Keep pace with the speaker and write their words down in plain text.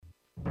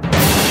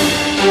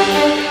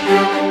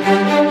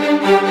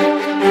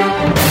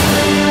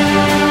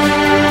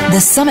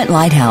Summit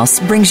Lighthouse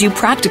brings you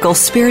practical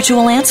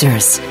spiritual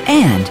answers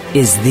and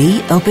is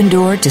the open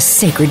door to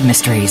sacred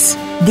mysteries.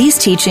 These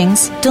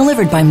teachings,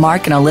 delivered by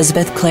Mark and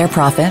Elizabeth Clare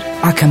Prophet,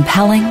 are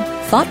compelling,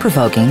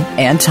 thought-provoking,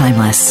 and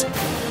timeless.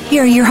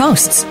 Here are your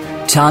hosts,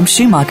 Tom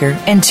Schumacher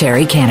and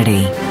Terry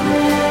Kennedy.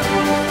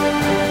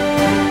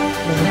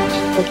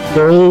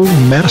 Hello,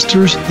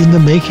 Masters in the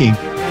Making.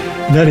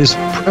 And that is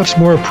perhaps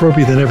more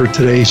appropriate than ever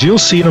today. As you'll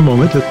see in a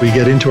moment that we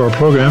get into our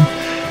program,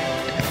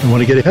 I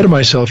want to get ahead of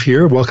myself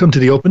here. Welcome to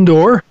the Open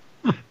Door.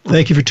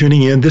 Thank you for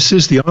tuning in. This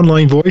is the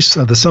online voice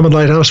of the Summit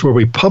Lighthouse, where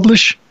we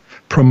publish,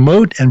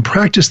 promote, and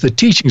practice the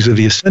teachings of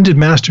the Ascended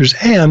Masters,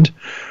 and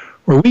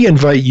where we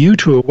invite you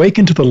to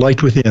awaken to the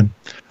light within.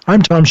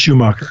 I'm Tom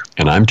Schumacher.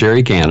 And I'm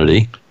Terry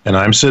Kennedy. And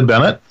I'm Sid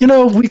Bennett. You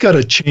know, we got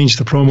to change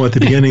the promo at the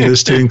beginning of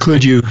this to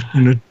include you.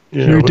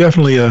 You're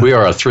definitely we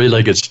are a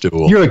three-legged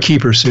stool. You're a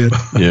keeper, Sid.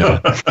 Yeah.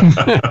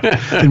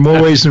 In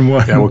more ways than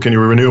one. Yeah, well, can you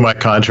renew my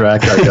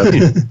contract?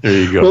 There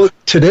you go. Well,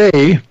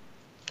 today,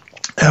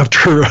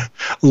 after a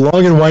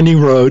long and winding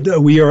road,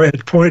 we are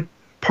at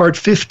part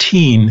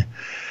 15.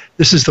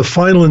 This is the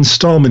final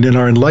installment in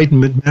our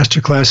Enlightenment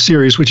Masterclass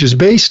series, which is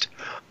based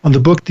on the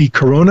book, The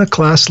Corona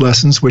Class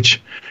Lessons,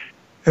 which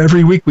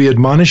every week we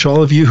admonish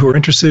all of you who are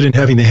interested in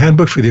having the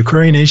handbook for the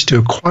Aquarian Age to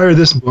acquire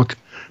this book,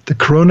 The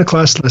Corona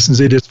Class Lessons.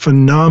 It is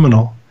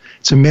phenomenal.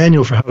 It's a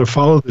manual for how to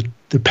follow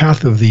the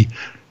path of the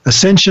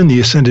Ascension, the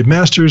Ascended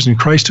Masters, and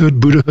Christhood,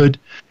 Buddhahood.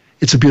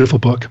 It's a beautiful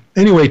book.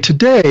 Anyway,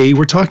 today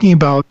we're talking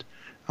about,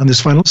 on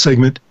this final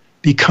segment,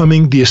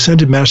 becoming the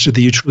Ascended Master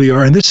that you truly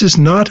are. And this is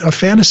not a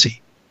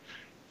fantasy.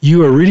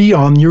 You are really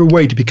on your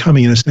way to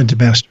becoming an Ascended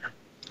Master.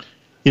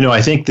 You know,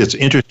 I think that's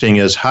interesting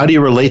is, how do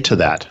you relate to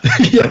that?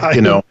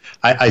 Yeah,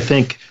 I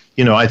think,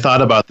 I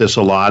thought about this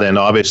a lot, and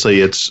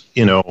obviously it's,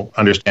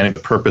 understanding the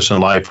purpose in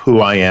life,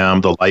 who I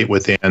am, the light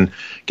within,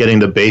 getting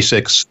the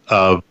basics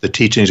of the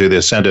teachings of the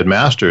Ascended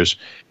Masters.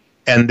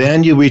 And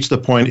then you reach the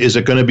point, is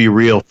it going to be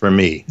real for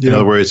me? Yeah. In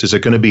other words, is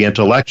it going to be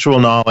intellectual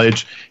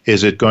knowledge?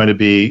 Is it going to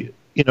be,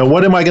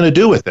 what am I going to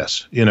do with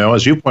this?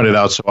 As you pointed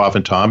out so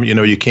often, Tom,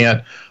 you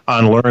can't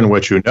unlearn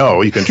what you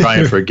know. You can try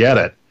and forget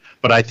it.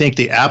 But I think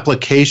the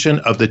application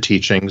of the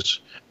teachings,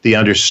 the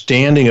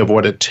understanding of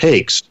what it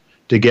takes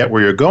to get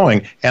where you're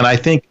going, and I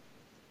think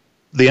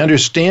the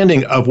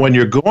understanding of when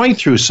you're going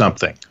through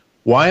something,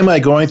 why am I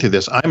going through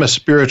this? I'm a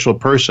spiritual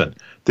person.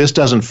 This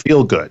doesn't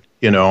feel good.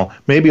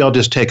 Maybe I'll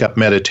just take up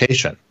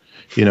meditation,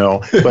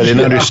 but an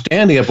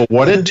understanding of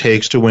what it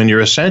takes to win your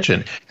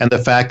ascension, and the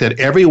fact that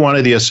every one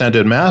of the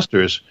Ascended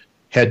Masters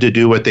had to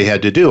do what they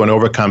had to do and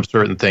overcome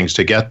certain things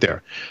to get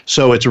there.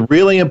 So it's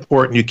really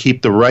important you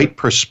keep the right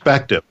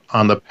perspective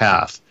on the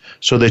path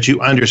so that you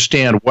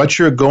understand what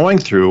you're going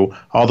through,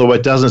 although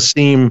it doesn't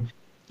seem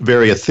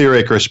very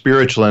etheric or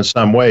spiritual in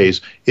some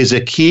ways, is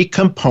a key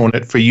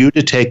component for you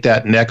to take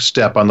that next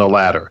step on the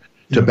ladder,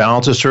 to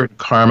balance a certain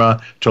karma,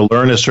 to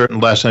learn a certain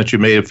lesson that you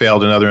may have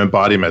failed in other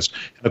embodiments.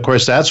 And of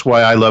course, that's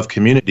why I love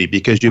community,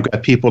 because you've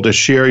got people to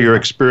share your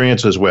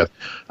experiences with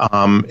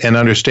and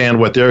understand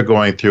what they're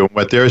going through and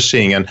what they're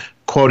seeing, and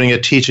quoting a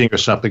teaching or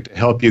something to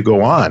help you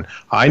go on.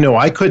 I know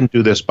I couldn't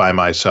do this by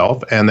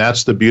myself, and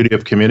that's the beauty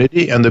of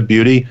community and the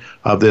beauty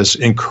of this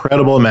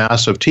incredible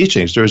mass of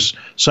teachings. There's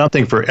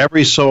something for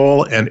every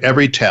soul and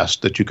every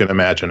test that you can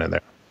imagine in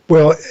there.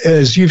 Well,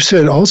 as you've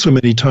said also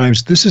many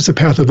times, this is a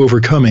path of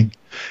overcoming.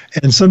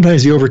 And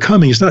sometimes the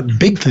overcoming is not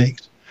big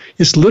things.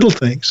 It's little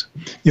things.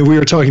 We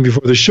were talking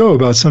before the show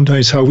about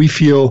sometimes how we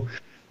feel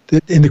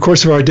that in the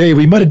course of our day,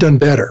 we might have done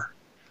better.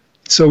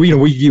 So,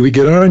 we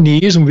get on our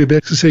knees and we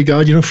basically say,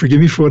 God, forgive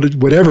me for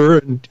whatever.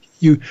 And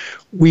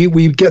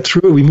we get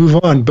through it, we move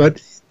on.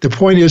 But the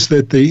point is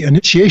that the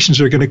initiations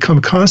are going to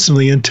come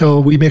constantly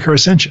until we make our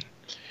ascension.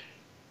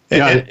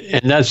 Yeah,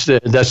 and that's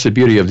the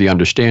beauty of the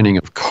understanding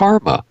of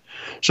karma.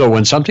 So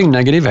when something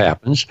negative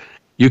happens,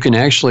 you can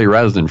actually,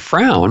 rather than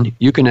frown,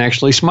 you can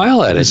actually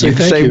smile at it. You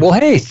can say, well,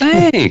 hey,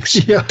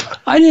 thanks. Yeah.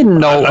 I didn't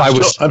know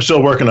I'm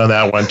still working on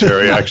that one,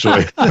 Terry,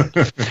 actually.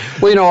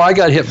 Well, I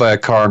got hit by a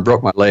car and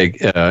broke my leg.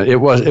 It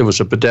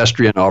was a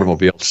pedestrian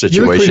automobile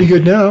situation. You look pretty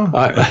good now.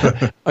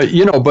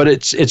 But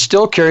it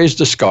still carries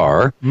the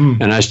scar,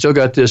 and I still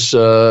got this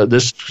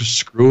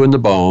screw in the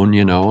bone,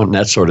 and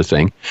that sort of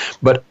thing.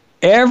 But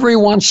every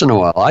once in a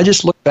while, I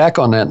just look back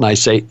on that and I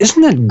say,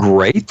 isn't it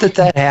great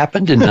that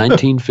happened in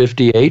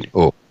 1958?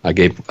 Oh, I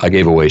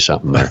gave away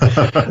something there.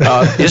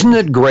 Isn't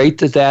it great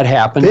that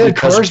happened?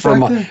 Because for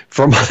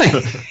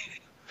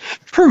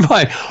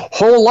my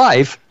whole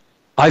life,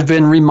 I've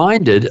been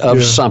reminded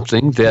of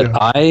something that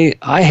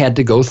I had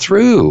to go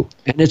through,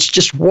 and it's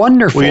just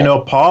wonderful.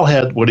 Well, Paul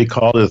had what he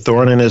called a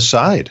thorn in his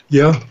side.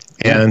 Yeah.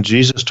 And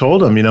Jesus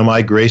told him,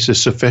 my grace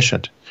is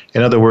sufficient.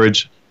 In other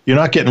words, you're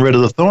not getting rid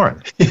of the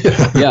thorn.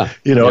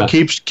 It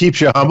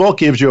keeps you humble,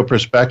 gives you a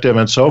perspective,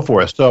 and so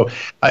forth. So,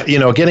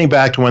 getting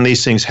back to when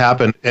these things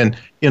happen, and,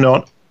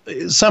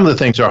 some of the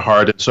things are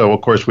hard, and so,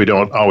 of course, we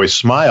don't always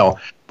smile,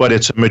 but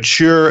it's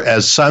mature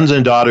as sons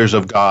and daughters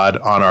of God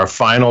on our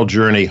final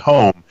journey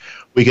home.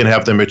 We can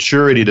have the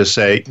maturity to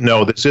say,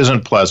 no, this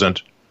isn't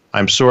pleasant.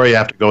 I'm sorry you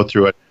have to go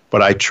through it,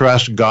 but I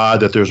trust God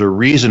that there's a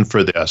reason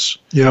for this,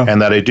 Yeah. and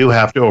that I do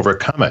have to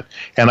overcome it.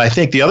 And I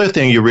think the other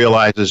thing you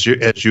realize is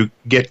as you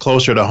get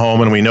closer to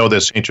home, and we know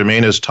that St.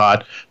 Germain has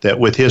taught that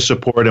with his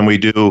support, and we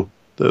do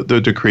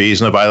the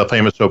decrees and the vital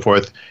flame and so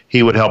forth,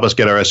 he would help us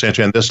get our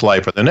ascension in this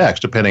life or the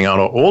next, depending on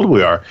how old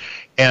we are.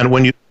 And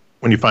when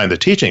you find the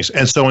teachings,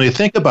 and so when you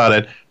think about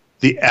it,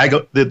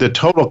 the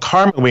total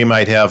karma we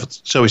might have,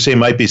 so we say,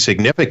 might be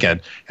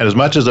significant. And as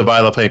much as the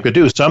vital flame could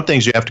do, some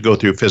things you have to go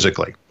through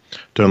physically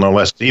to no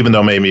less, even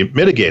though maybe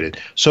mitigated.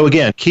 So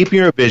again, keeping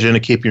your vision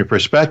and keeping your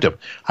perspective.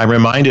 I'm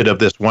reminded of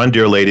this one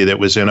dear lady that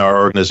was in our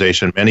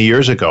organization many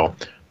years ago.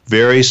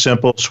 Very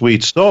simple,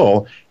 sweet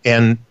soul,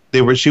 and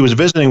she was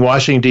visiting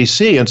Washington,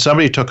 D.C., and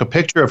somebody took a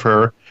picture of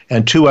her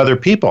and two other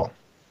people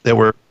that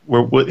were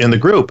in the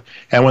group.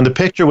 And when the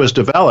picture was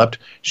developed,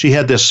 she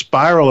had this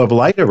spiral of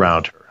light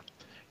around her.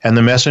 And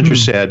the messenger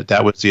said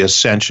that was the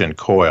ascension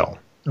coil.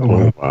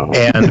 Oh, wow.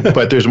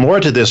 But there's more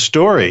to this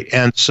story.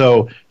 And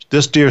so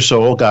this dear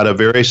soul got a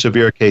very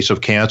severe case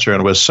of cancer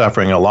and was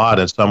suffering a lot.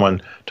 And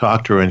someone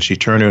talked to her, and she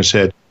turned to her and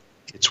said,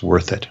 "It's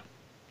worth it.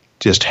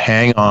 Just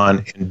hang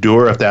on,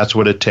 endure if that's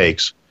what it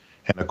takes."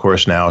 And of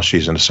course, now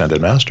she's an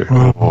ascended master.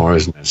 Oh,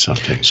 isn't that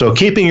something? So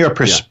keeping your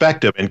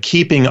perspective and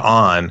keeping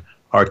on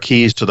are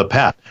keys to the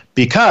path,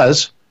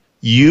 because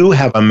you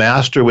have a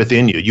master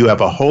within you. You have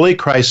a holy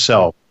Christ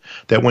self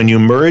that when you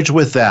merge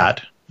with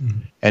that,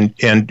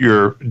 and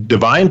your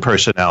divine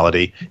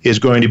personality is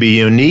going to be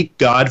a unique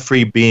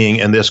God-free being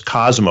in this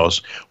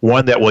cosmos,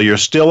 one that while you're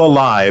still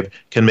alive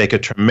can make a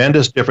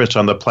tremendous difference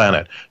on the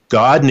planet.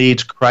 God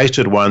needs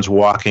Christed ones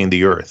walking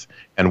the earth,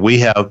 and we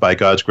have, by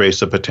God's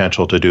grace, the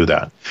potential to do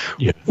that.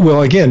 Yeah.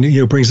 Well, again,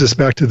 brings us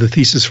back to the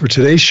thesis for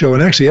today's show,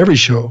 and actually every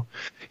show,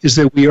 is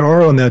that we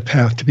are on that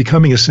path to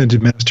becoming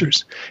ascended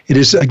masters. It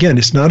is, again,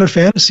 it's not a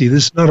fantasy.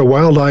 This is not a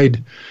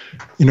wild-eyed,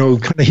 kind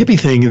of hippie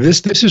thing.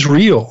 This is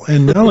real.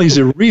 And not only is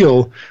it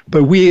real,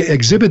 but we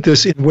exhibit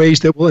this in ways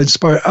that will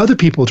inspire other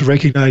people to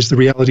recognize the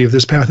reality of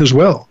this path as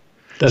well.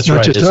 That's not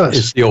right. Just us.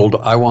 It's the old,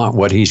 I want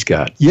what he's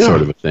got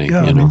sort of a thing.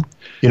 Yeah.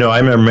 I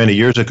remember many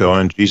years ago,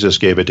 and Jesus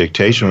gave a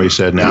dictation where he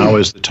said, "Now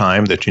is the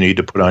time that you need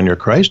to put on your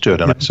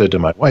Christhood." And I said to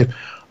my wife,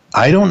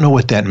 "I don't know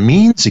what that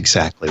means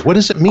exactly. What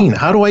does it mean?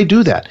 How do I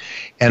do that?"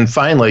 And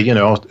finally,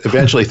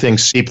 eventually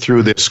things seep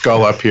through the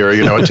skull up here.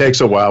 It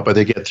takes a while, but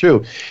they get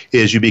through.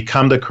 Is you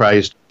become the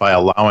Christ by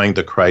allowing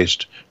the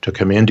Christ to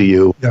come into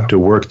you, to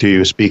work through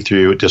you, speak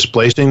through you,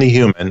 displacing the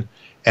human.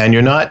 And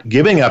you're not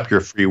giving up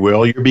your free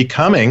will. You're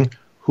becoming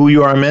who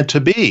you are meant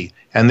to be.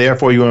 And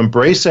therefore, you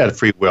embrace that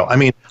free will. I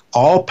mean,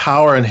 all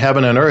power in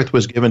heaven and earth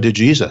was given to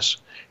Jesus.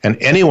 And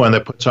anyone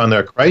that puts on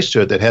their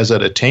Christhood that has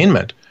that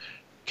attainment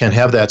can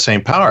have that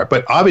same power.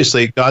 But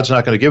obviously, God's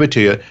not going to give it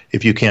to you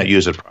if you can't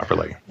use it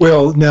properly.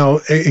 Well, now,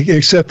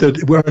 except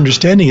that our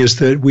understanding is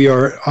that we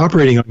are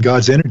operating on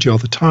God's energy all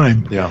the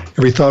time. Yeah.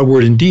 Every thought,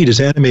 word, and deed is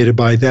animated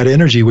by that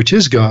energy, which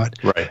is God.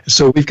 Right.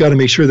 So we've got to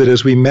make sure that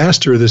as we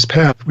master this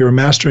path, we are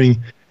mastering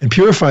and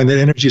purifying that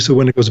energy, so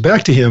when it goes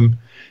back to Him,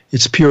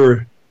 it's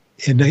pure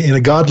in a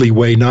godly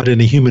way, not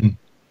in a human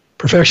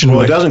perfection way.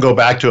 Well, it doesn't go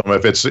back to Him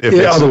if it's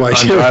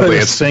otherwise, ungodly.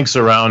 It sinks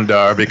around,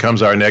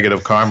 becomes our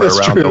negative karma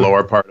around the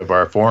lower part of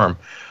our form.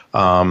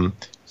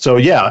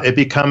 It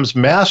becomes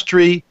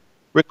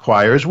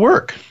requires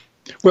work.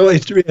 Well,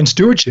 and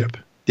stewardship.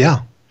 Yeah.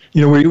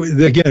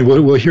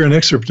 We'll hear an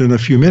excerpt in a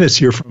few minutes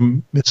here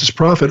from Mrs.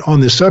 Prophet on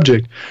this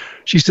subject.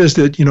 She says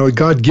that,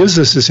 God gives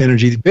us this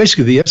energy,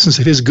 basically the essence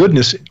of His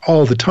goodness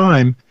all the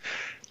time.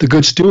 The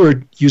good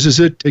steward uses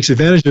it, takes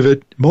advantage of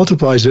it,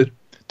 multiplies it.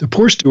 The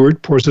poor steward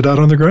pours it out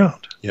on the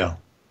ground. Yeah.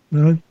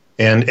 And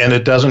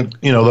it doesn't,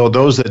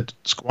 those that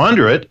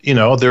squander it,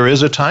 there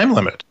is a time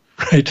limit.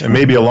 Right. It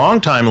may be a long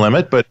time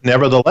limit, but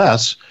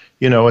nevertheless,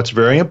 it's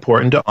very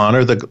important to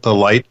honor the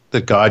light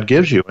that God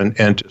gives you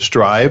and to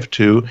strive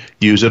to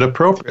use it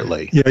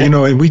appropriately. Yeah,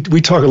 and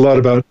we talk a lot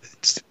about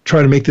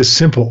trying to make this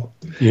simple.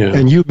 Yeah.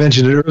 And you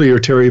mentioned it earlier,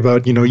 Terry,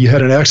 about, you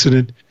had an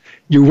accident.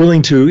 You're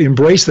willing to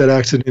embrace that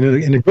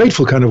accident in a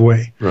grateful kind of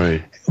way.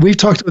 Right. We've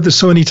talked about this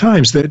so many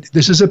times, that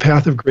this is a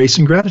path of grace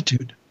and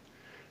gratitude.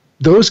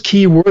 Those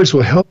key words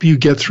will help you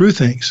get through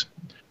things.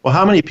 Well,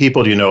 how many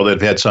people do you know that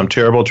have had some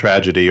terrible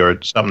tragedy or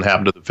something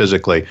happened to them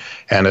physically,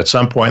 and at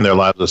some point in their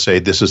lives will say,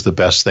 "This is the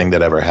best thing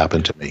that ever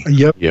happened to me"?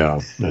 Yep. Yeah.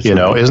 Isn't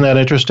that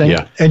interesting?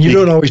 Yeah. And you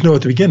don't always know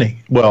at the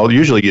beginning. Well,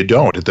 usually you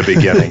don't at the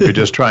beginning. You're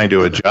just trying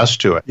to adjust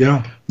to it.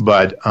 Yeah.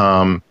 But,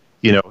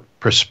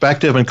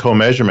 perspective and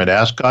co-measurement,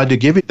 ask God to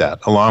give you that.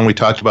 We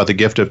talked about the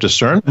gift of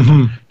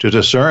discernment, to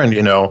discern,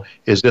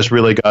 is this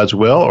really God's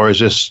will, or is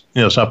this,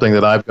 something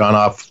that I've gone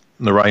off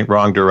in the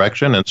wrong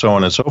direction, and so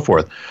on and so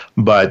forth.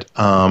 But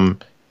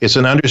it's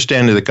an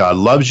understanding that God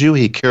loves you,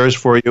 He cares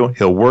for you,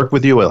 He'll work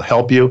with you, He'll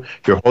help you.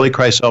 Your Holy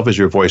Christ self is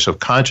your voice of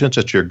conscience,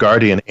 it's your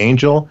guardian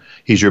angel,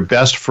 He's your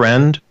best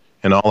friend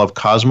in all of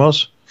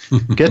cosmos.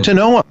 Get to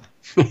know Him.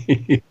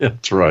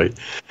 That's right.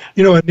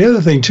 And the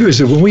other thing, too, is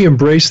that when we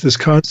embrace this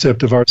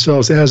concept of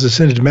ourselves as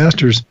ascended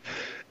masters,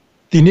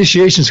 the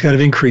initiations kind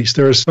of increase.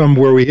 There are some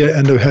where we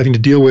end up having to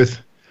deal with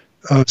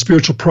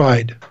spiritual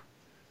pride,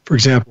 for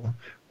example,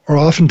 or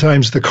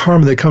oftentimes the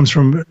karma that comes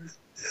from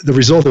the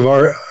result of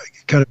our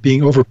kind of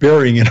being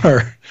overbearing in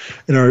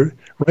our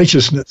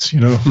righteousness,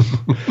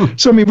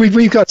 So I mean,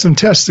 we've got some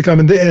tests to come,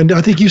 and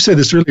I think you said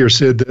this earlier,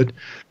 Sid, that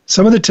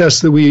some of the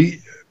tests that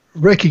we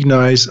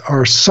recognize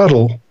are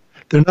subtle.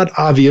 They're not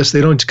obvious.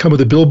 They don't come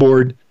with a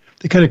billboard.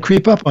 They kind of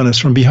creep up on us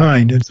from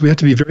behind, and so we have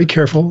to be very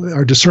careful.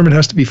 Our discernment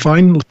has to be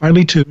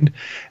finely tuned,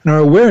 and our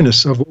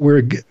awareness of what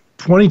we're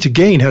wanting to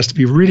gain has to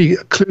be really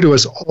clear to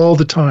us all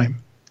the time.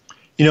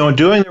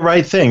 Doing the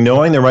right thing,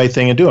 knowing the right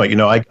thing and doing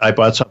it. I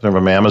bought something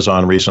from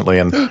Amazon recently,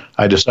 and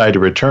I decided to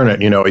return it.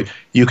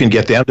 You can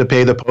get them to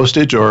pay the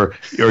postage, or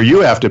you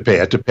have to pay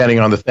it, depending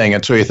on the thing.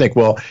 And so you think,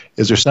 well,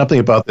 is there something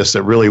about this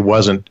that really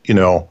wasn't,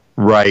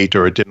 right,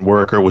 or it didn't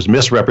work, or it was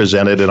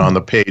misrepresented on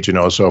the page,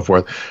 so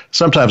forth.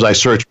 Sometimes I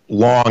search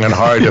long and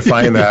hard to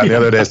find that. And the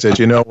other day I said,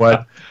 you know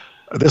what?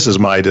 This is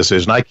my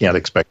decision. I can't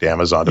expect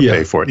Amazon to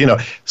pay for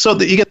it. So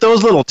you get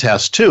those little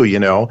tests too,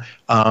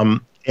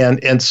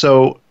 and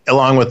so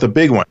along with the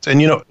big ones.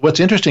 And what's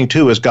interesting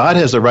too is God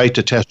has the right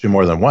to test you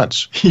more than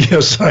once.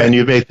 Yes. And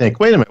you may think,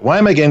 wait a minute, why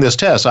am I getting this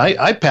test?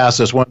 I passed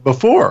this one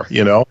before,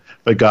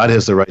 but God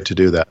has the right to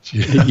do that.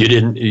 You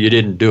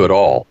didn't do it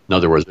all. In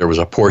other words, there was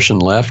a portion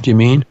left, you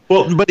mean?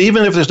 Well, but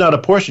even if there's not a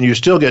portion, you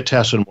still get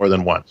tested more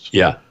than once.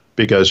 Yeah.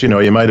 Because, you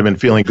might have been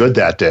feeling good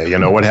that day.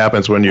 What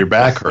happens when your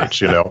back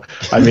hurts, I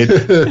mean,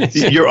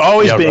 you're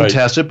always being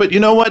tested, but you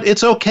know what?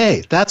 It's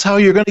okay. That's how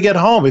you're going to get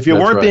home. If you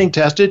weren't being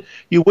tested,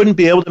 you wouldn't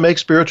be able to make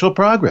spiritual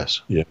progress.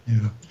 Yeah.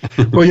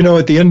 Well,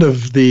 at the end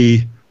of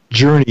the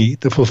journey,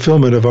 the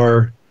fulfillment of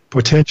our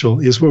potential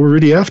is what we're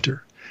really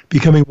after,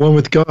 becoming one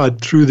with God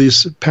through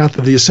this path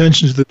of the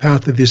ascension to the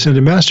path of the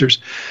ascended masters.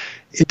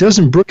 It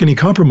doesn't brook any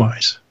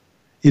compromise.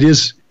 It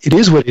is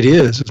what it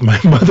is, as my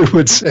mother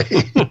would say,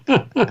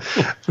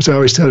 which I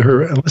always tell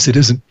her, unless it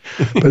isn't.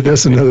 But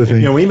that's another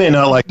thing. We may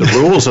not like the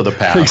rules of the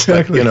path.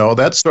 Exactly. But,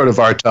 that's sort of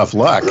our tough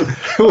luck.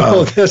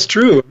 Well, that's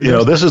true.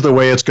 This is the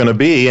way it's going to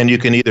be, and you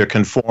can either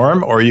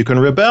conform or you can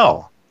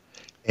rebel.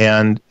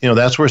 And,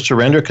 that's where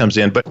surrender comes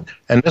in.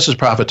 And Mrs.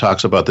 Prophet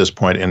talks about this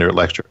point in her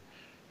lecture.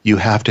 You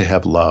have to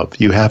have love.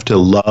 You have to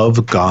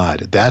love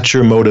God. That's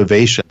your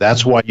motivation.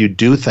 That's why you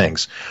do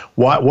things.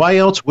 Why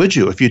else would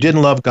you? If you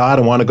didn't love God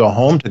and want to go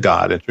home to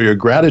God and show your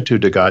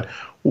gratitude to God,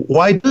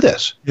 why do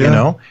this?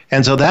 Yeah.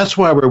 And so that's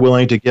why we're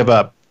willing to give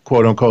up,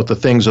 quote unquote, the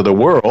things of the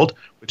world,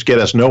 which get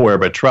us nowhere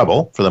but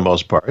trouble for the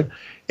most part,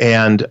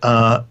 and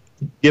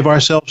give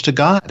ourselves to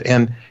God.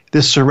 And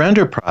this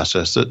surrender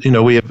process that,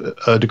 we have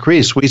a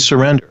decree, sweet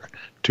surrender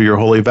to your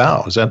holy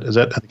vow. Is that? I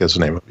think that's the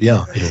name of it.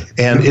 Yeah.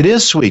 And it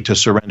is sweet to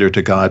surrender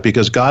to God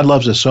because God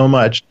loves us so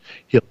much.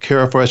 He'll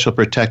care for us. He'll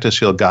protect us.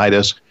 He'll guide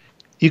us.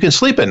 You can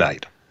sleep at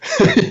night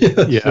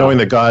knowing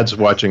that God's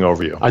watching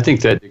over you. I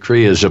think that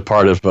decree is a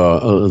part of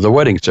the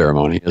wedding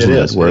ceremony, isn't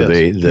it? Where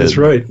That's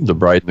right. The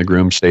bride and the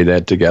groom say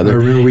that together. I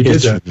remember we did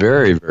that. It's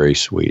very, very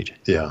sweet.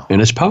 Yeah.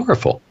 And it's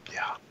powerful.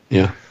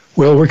 Yeah.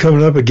 Well, we're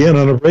coming up again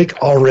on a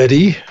break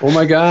already. Oh,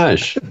 my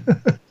gosh.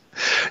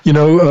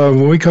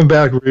 When we come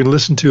back, we're going to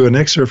listen to an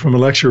excerpt from a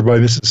lecture by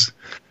Mrs.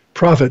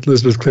 Prophet,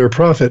 Elizabeth Clare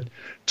Prophet,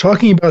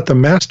 talking about the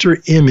master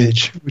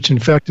image, which in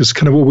fact is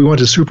kind of what we want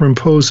to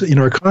superimpose in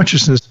our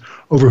consciousness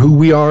over who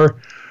we are,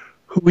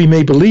 who we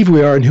may believe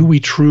we are, and who we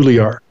truly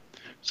are.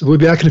 So we'll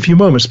be back in a few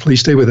moments.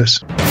 Please stay with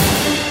us.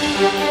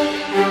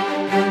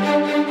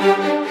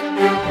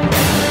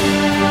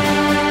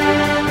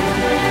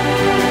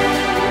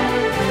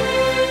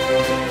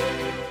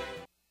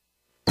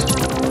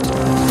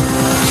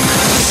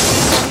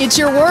 It's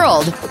your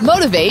world.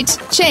 Motivate,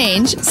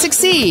 change,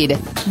 succeed.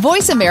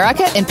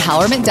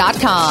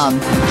 VoiceAmericaEmpowerment.com.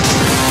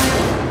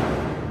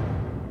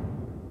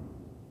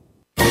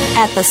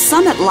 At the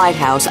Summit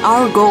Lighthouse,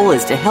 our goal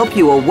is to help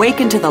you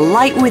awaken to the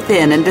light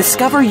within and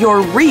discover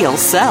your real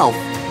self.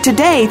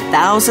 Today,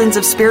 thousands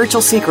of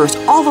spiritual seekers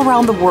all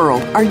around the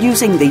world are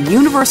using the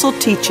universal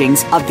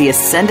teachings of the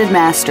Ascended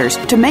Masters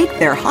to make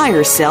their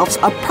higher selves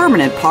a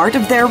permanent part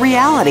of their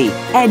reality.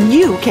 And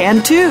you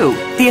can too.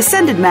 The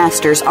Ascended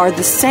Masters are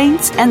the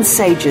saints and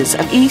sages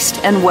of East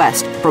and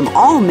West from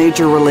all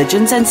major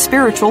religions and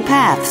spiritual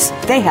paths.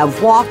 They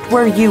have walked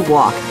where you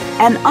walk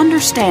and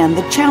understand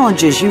the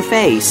challenges you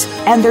face,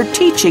 and their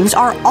teachings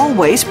are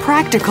always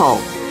practical.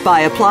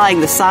 By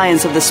applying the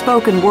science of the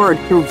spoken word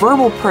through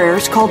verbal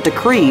prayers called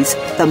decrees,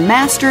 the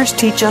Masters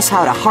teach us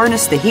how to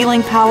harness the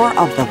healing power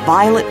of the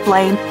violet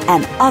flame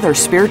and other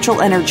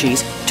spiritual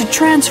energies to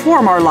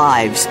transform our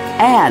lives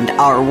and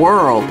our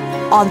world.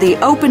 On The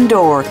Open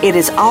Door, it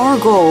is our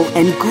goal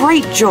and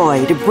great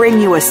joy to bring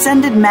you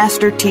Ascended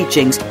Master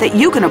teachings that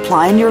you can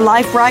apply in your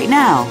life right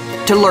now.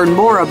 To learn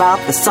more about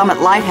the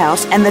Summit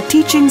Lighthouse and the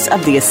teachings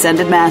of the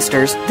Ascended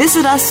Masters,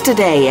 visit us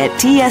today at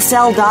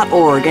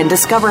tsl.org and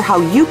discover how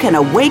you can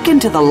awaken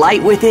to the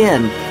light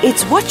within.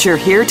 It's what you're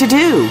here to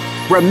do.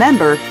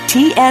 Remember,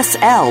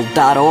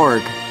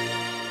 tsl.org.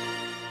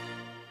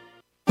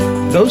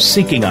 Those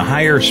seeking a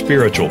higher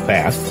spiritual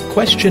path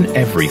question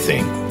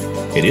everything.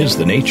 It is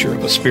the nature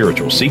of a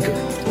spiritual seeker.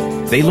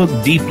 They look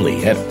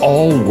deeply at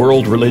all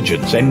world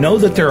religions and know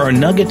that there are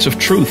nuggets of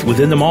truth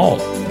within them all.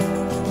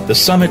 The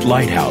Summit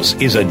Lighthouse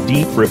is a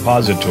deep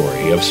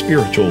repository of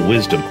spiritual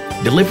wisdom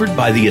delivered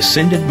by the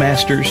Ascended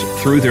Masters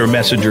through their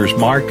messengers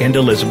Mark and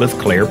Elizabeth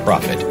Clare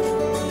Prophet.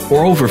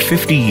 For over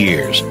 50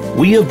 years,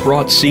 we have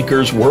brought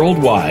seekers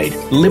worldwide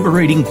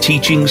liberating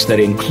teachings that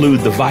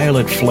include the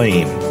violet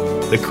flame,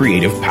 the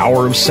creative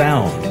power of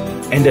sound,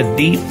 and a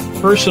deep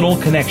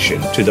personal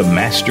connection to the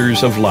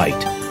Masters of Light.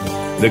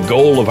 The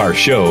goal of our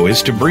show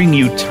is to bring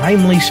you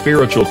timely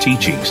spiritual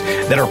teachings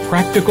that are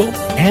practical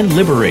and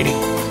liberating.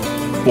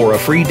 For a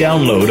free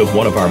download of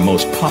one of our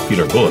most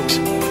popular books,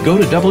 go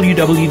to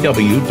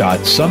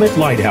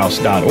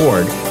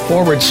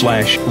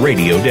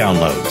www.summitlighthouse.org/radio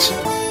downloads.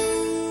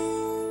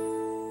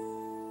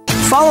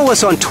 Follow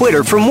us on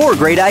Twitter for more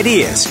great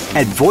ideas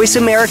at Voice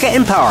America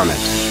Empowerment.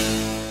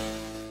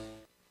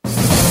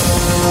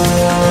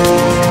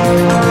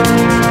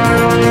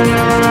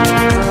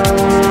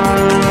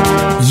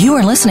 You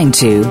are listening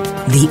to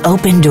The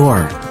Open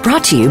Door,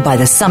 brought to you by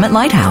the Summit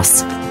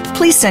Lighthouse.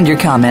 Please send your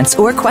comments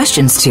or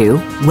questions to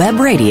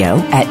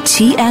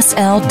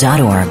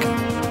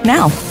webradio@tsl.org.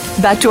 Now,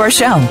 back to our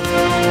show.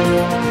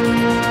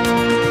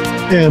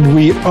 And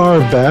we are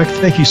back.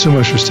 Thank you so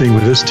much for staying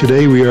with us.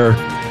 Today we are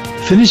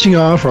finishing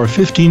off our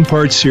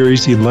 15-part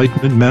series, the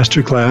Enlightenment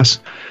Masterclass,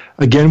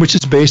 again, which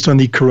is based on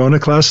the Corona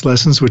class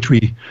lessons, which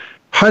we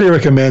highly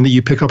recommend that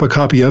you pick up a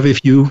copy of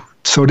if you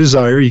so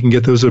desire. You can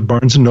get those at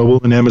Barnes & Noble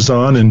and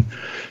Amazon and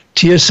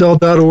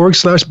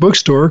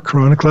tsl.org/bookstore,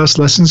 Corona class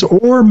lessons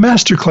or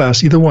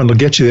Masterclass. Either one will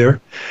get you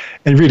there,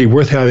 and really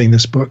worth having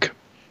this book.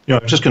 You know,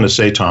 I'm just going to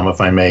say, Tom, if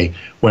I may,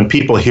 when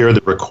people hear the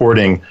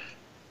recording,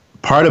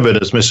 part of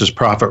it is Mrs.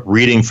 Prophet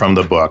reading from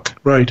the book,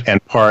 right, and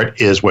part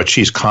is what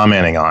she's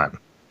commenting on.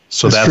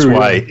 So that's true,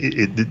 why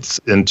it's,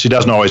 and she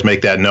doesn't always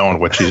make that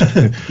known. What she's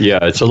Yeah,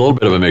 it's a little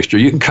bit of a mixture.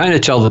 You can kind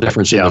of tell the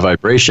difference in the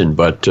vibration,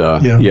 but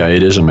yeah,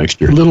 it is a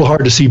mixture. A little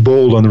hard to see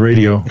bold on the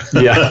radio.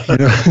 Yeah,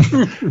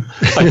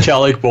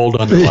 italic, bold,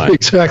 underlined.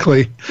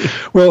 Exactly.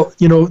 Well,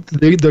 you know,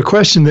 the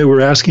question that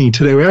we're asking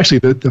today,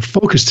 the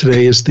focus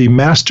today is the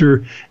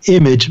master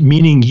image,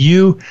 meaning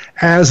you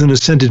as an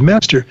ascended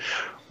master.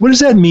 What does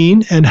that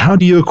mean, and how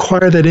do you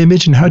acquire that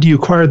image, and how do you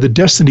acquire the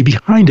destiny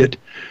behind it?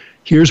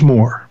 Here's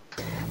more.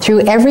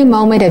 Through every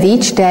moment of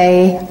each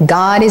day,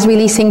 God is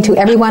releasing to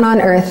everyone on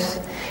earth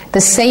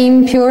the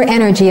same pure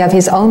energy of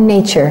His own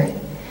nature,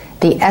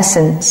 the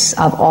essence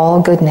of all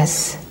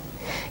goodness.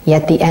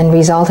 Yet the end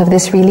result of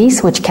this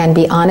release, which can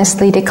be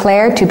honestly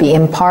declared to be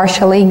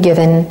impartially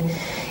given,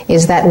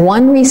 is that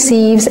one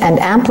receives and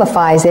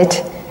amplifies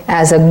it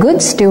as a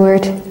good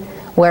steward,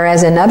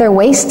 whereas another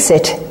wastes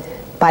it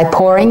by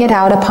pouring it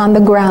out upon the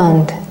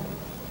ground.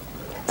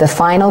 The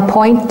final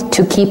point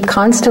to keep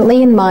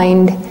constantly in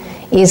mind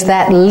is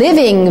that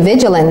living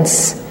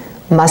vigilance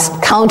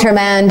must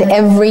countermand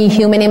every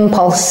human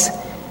impulse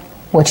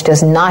which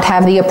does not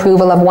have the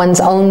approval of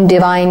one's own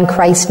divine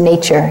Christ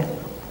nature.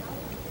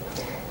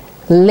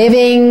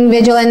 Living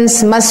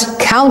vigilance must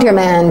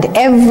countermand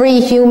every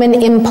human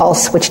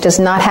impulse which does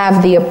not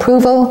have the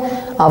approval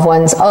of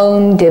one's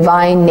own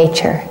divine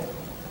nature,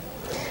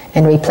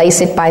 and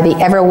replace it by the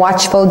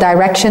ever-watchful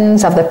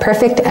directions of the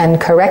perfect and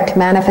correct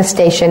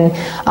manifestation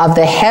of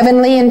the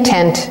heavenly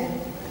intent,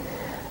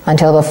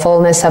 until the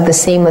fullness of the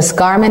seamless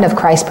garment of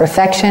Christ's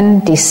perfection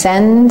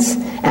descends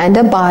and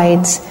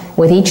abides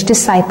with each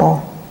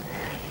disciple,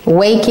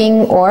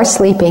 waking or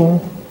sleeping,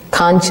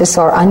 conscious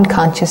or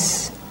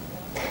unconscious,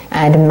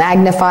 and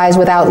magnifies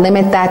without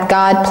limit that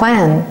God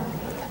plan,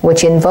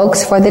 which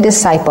invokes for the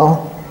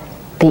disciple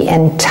the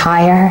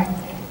entire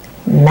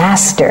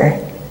master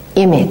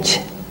image.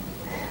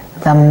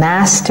 The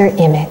master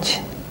image.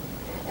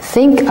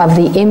 Think of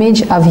the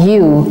image of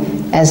you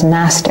as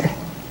master.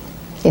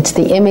 It's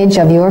the image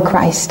of your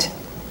Christ.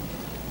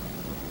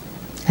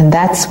 And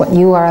that's what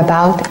you are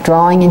about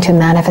drawing into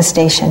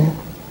manifestation.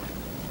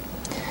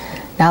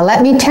 Now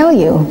let me tell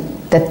you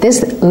that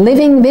this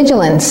living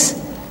vigilance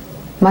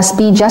must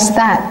be just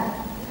that.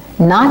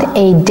 Not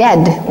a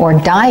dead or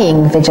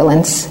dying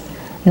vigilance,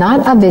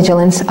 not a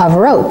vigilance of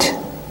rote.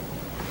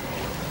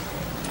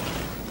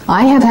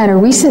 I have had a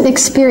recent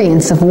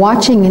experience of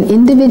watching an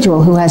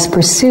individual who has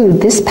pursued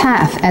this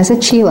path as a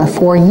Chela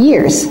for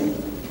years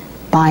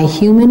by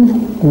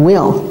human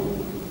will,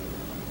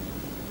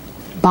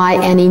 by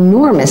an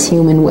enormous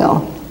human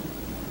will,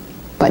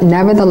 but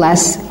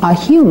nevertheless a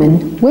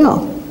human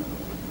will.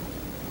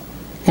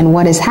 And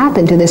what has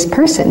happened to this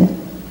person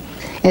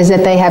is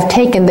that they have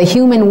taken the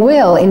human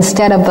will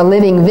instead of the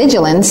living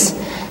vigilance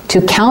to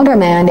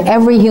countermand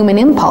every human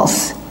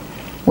impulse,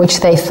 which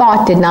they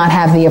thought did not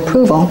have the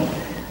approval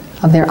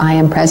of their I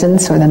Am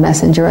Presence or the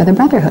Messenger or the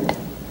Brotherhood.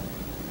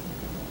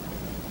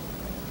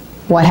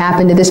 What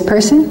happened to this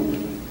person?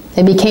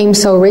 They became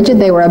so rigid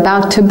they were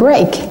about to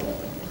break.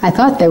 I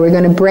thought they were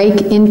going to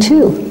break in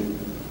two.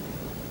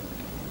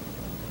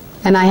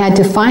 And I had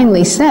to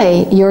finally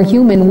say, your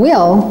human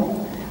will,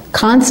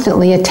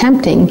 constantly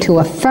attempting to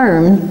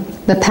affirm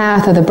the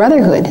path of the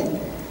Brotherhood,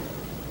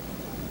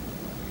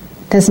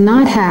 does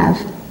not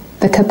have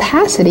the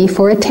capacity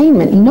for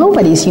attainment.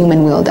 Nobody's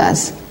human will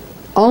does.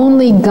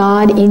 Only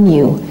God in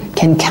you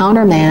can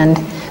countermand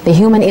the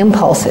human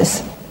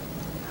impulses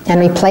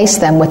and replace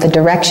them with the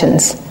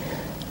directions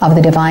of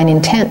the divine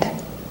intent.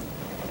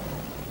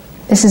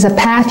 This is a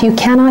path you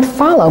cannot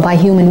follow by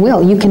human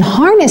will. You can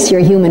harness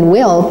your human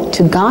will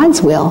to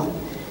God's will,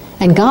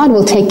 and God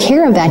will take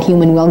care of that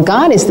human will.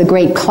 God is the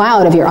great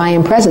cloud of your I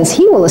am presence.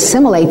 He will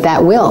assimilate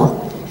that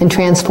will and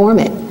transform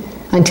it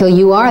until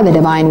you are the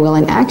divine will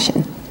in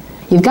action.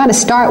 You've got to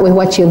start with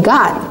what you've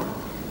got,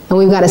 and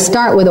we've got to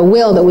start with a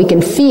will that we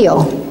can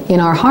feel in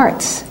our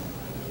hearts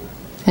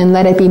and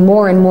let it be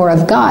more and more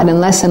of God and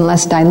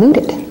less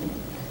diluted.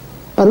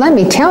 But let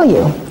me tell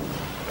you,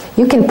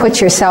 you can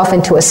put yourself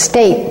into a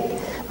state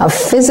of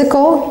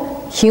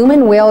physical,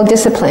 human will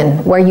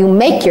discipline where you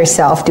make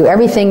yourself do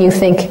everything you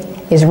think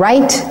is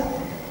right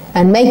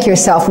and make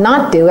yourself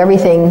not do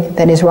everything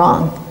that is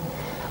wrong.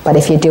 But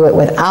if you do it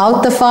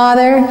without the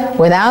Father,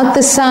 without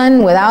the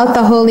Son, without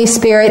the Holy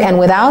Spirit, and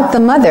without the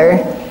Mother,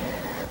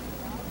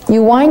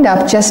 you wind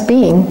up just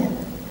being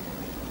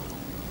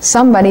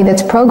somebody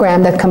that's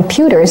programmed the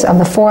computers of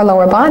the four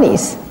lower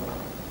bodies.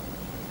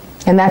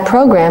 And that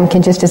program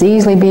can just as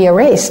easily be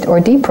erased or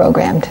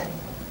deprogrammed.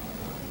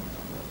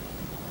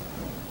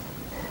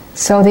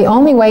 So the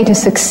only way to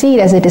succeed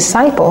as a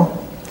disciple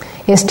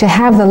is to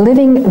have the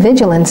living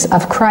vigilance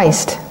of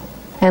Christ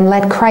and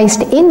let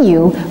Christ in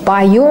you,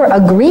 by your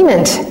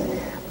agreement,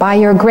 by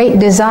your great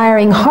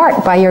desiring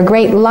heart, by your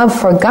great love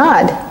for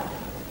God,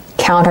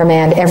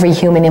 countermand every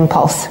human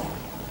impulse.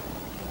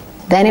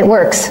 Then it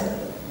works.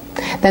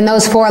 Then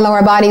those four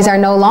lower bodies are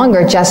no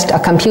longer just a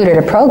computer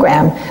to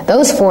program.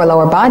 Those four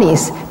lower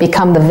bodies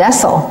become the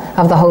vessel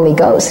of the Holy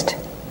Ghost.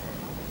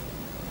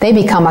 They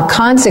become a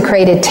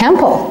consecrated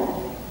temple.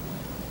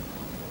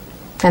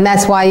 And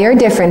that's why you're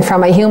different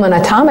from a human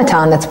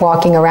automaton that's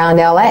walking around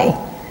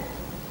LA,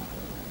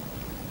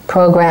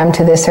 programmed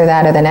to this or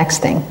that or the next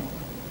thing.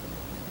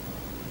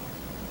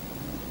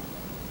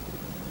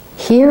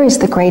 Here is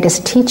the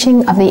greatest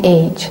teaching of the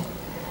age.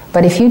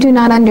 But if you do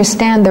not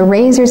understand the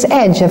razor's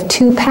edge of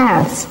two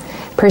paths,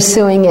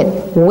 pursuing it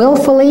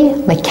willfully,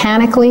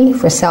 mechanically,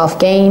 for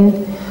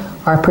self-gain,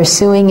 or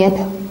pursuing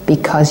it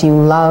because you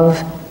love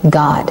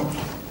God.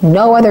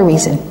 No other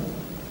reason.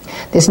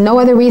 There's no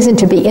other reason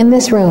to be in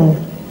this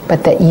room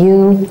but that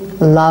you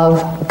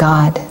love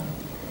God.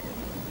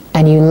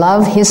 And you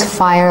love His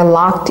fire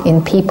locked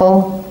in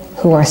people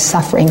who are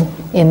suffering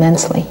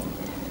immensely.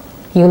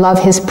 You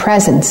love His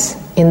presence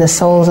in the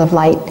souls of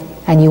light,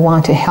 and you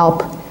want to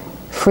help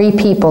free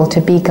people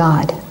to be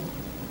God.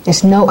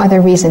 There's no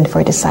other reason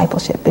for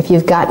discipleship. If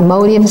you've got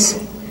motives,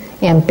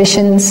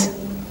 ambitions,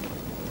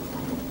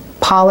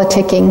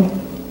 politicking,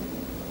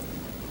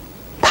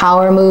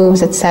 power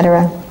moves,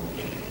 etc.,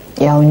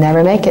 you'll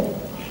never make it.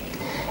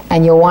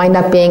 And you'll wind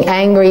up being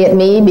angry at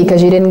me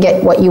because you didn't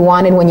get what you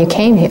wanted when you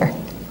came here.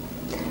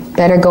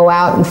 Better go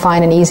out and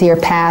find an easier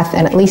path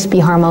and at least be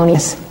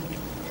harmonious.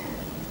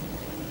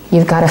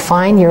 You've got to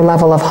find your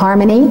level of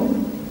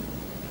harmony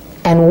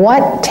and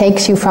what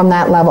takes you from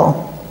that level.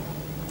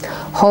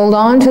 Hold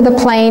on to the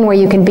plane where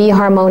you can be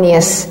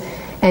harmonious,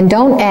 and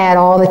don't add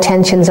all the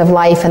tensions of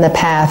life and the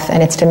path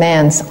and its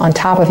demands on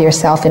top of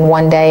yourself in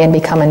one day and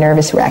become a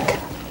nervous wreck.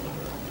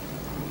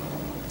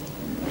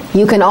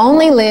 You can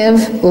only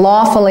live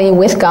lawfully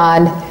with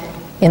God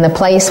in the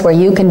place where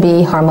you can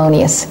be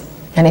harmonious.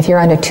 And if you're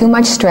under too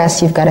much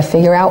stress, you've got to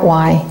figure out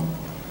why.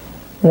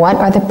 What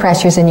are the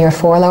pressures in your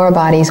four lower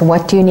bodies?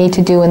 What do you need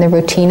to do in the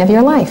routine of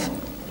your life?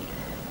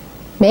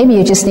 Maybe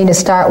you just need to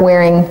start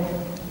wearing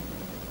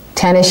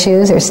tennis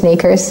shoes or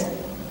sneakers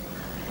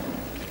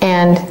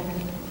and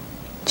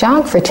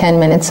jog for 10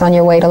 minutes on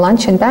your way to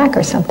lunch and back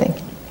or something.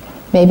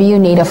 Maybe you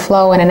need a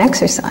flow and an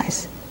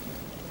exercise.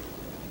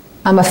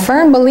 I'm a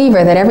firm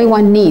believer that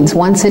everyone needs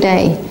once a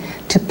day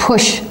to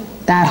push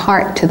that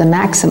heart to the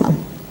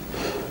maximum,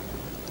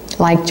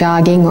 like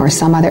jogging or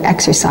some other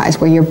exercise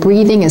where you're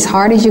breathing as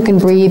hard as you can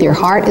breathe, your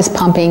heart is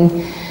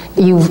pumping,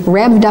 you've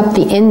revved up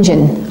the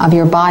engine of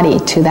your body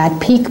to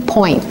that peak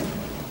point.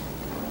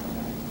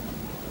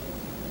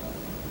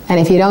 And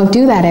if you don't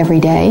do that every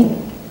day,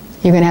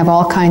 you're going to have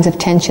all kinds of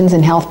tensions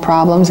and health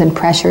problems and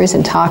pressures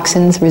and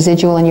toxins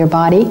residual in your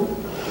body.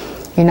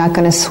 You're not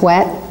going to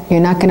sweat. You're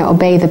not going to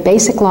obey the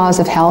basic laws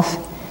of health.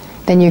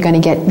 Then you're going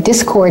to get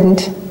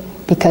discordant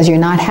because you're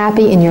not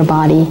happy in your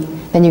body.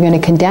 Then you're going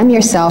to condemn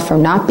yourself for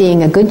not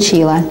being a good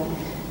Sheila.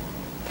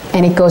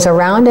 And it goes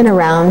around and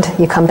around.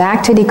 You come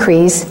back to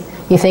decrease.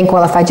 You think,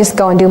 well, if I just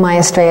go and do my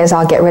Astrayas,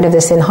 I'll get rid of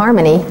this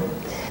inharmony.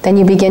 Then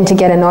you begin to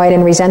get annoyed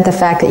and resent the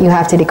fact that you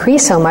have to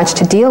decrease so much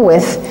to deal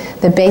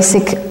with the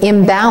basic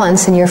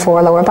imbalance in your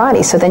four lower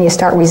bodies. So then you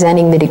start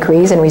resenting the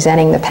decrees and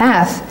resenting the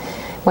path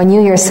when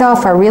you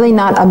yourself are really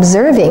not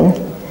observing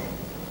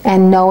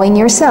and knowing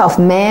yourself.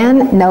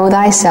 Man, know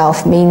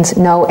thyself means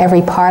know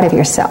every part of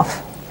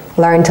yourself.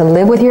 Learn to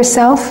live with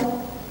yourself.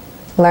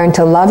 Learn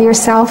to love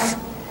yourself.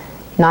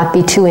 Not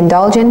be too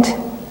indulgent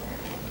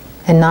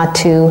and not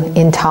too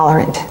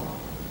intolerant.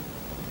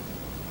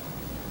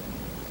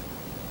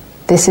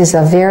 This is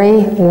a very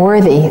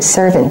worthy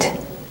servant,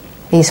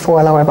 these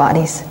four lower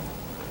bodies.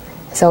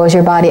 So is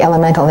your body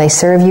elemental. They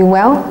serve you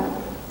well.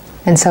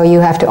 And so you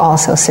have to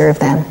also serve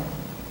them.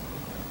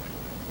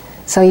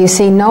 So you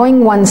see,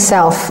 knowing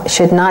oneself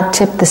should not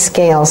tip the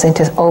scales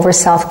into over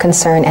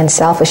self-concern and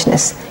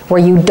selfishness,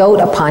 where you dote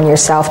upon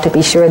yourself to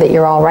be sure that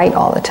you're all right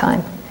all the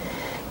time.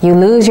 You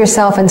lose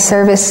yourself in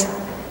service,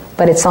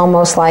 but it's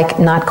almost like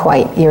not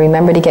quite. You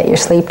remember to get your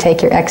sleep,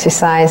 take your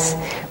exercise,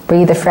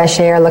 breathe the fresh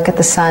air, look at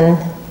the sun,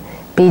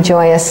 be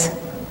joyous,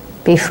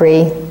 be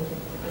free.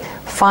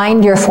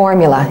 Find your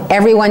formula.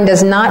 Everyone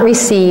does not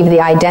receive the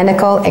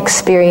identical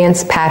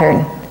experience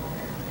pattern.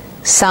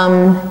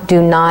 Some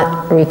do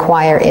not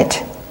require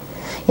it.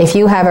 If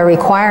you have a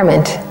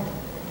requirement,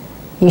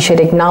 you should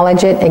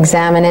acknowledge it,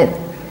 examine it,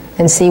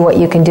 and see what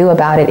you can do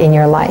about it in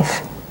your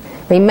life.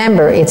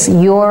 Remember, it's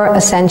your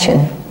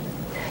ascension.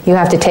 You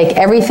have to take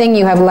everything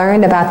you have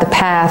learned about the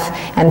path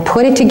and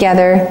put it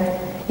together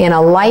in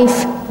a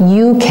life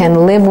you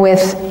can live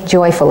with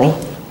joyfully.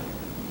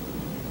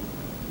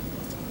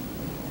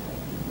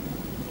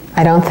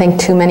 I don't think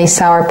too many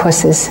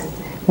sourpusses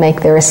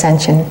make their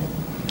ascension.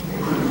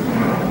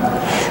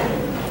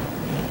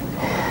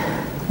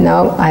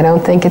 No, I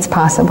don't think it's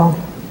possible.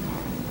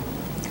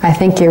 I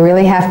think you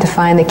really have to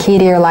find the key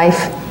to your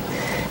life,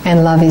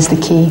 and love is the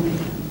key.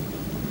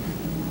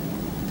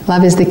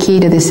 Love is the key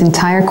to this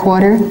entire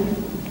quarter,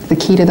 the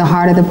key to the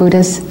heart of the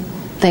Buddhas.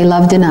 They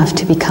loved enough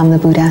to become the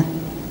Buddha.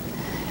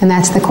 And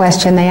that's the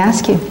question they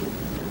ask you.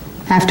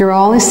 After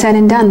all is said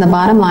and done, the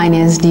bottom line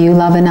is, do you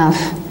love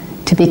enough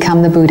to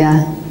become the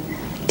Buddha?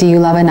 Do you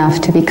love enough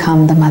to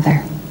become the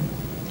Mother?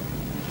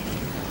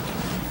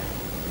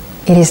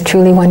 It is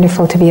truly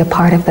wonderful to be a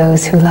part of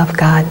those who love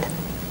God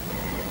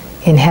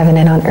in heaven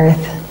and on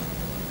earth,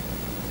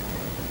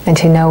 and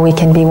to know we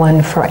can be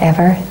one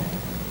forever,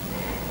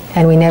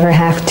 and we never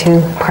have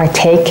to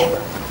partake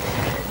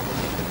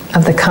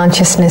of the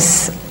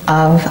consciousness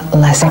of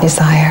lesser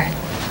desire.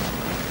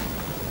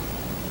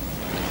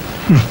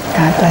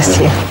 God bless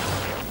you.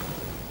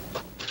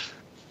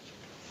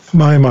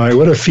 My,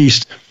 what a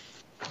feast.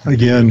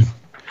 Again,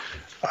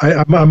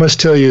 I must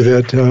tell you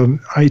that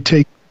I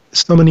take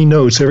so many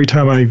notes every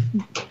time I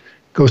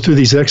go through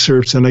these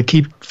excerpts, and I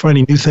keep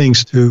finding new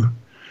things to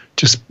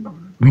just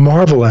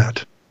marvel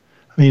at.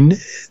 I mean,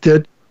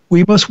 that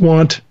we must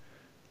want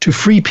to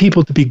free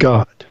people to be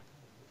God.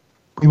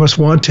 We must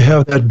want to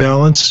have that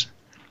balance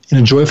in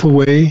a joyful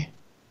way.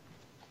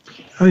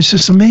 It's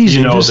just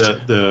amazing. You know,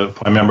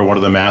 I remember one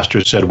of the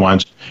masters said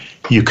once,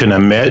 you can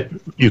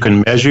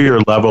measure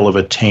your level of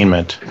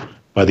attainment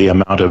by the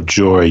amount of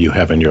joy you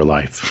have in your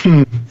life.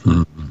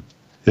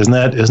 Isn't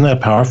that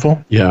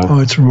powerful? Yeah. Oh,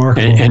 it's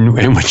remarkable. And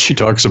when she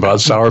talks about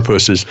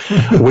sourpusses,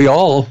 we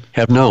all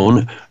have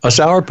known a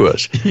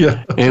sourpuss.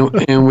 Yeah.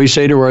 And we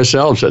say to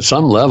ourselves at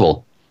some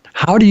level,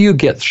 how do you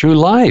get through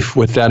life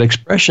with that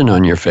expression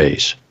on your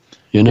face?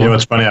 You know,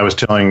 it's funny. I was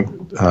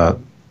telling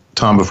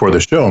Tom before the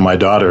show, my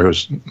daughter,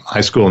 who's in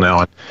high school now,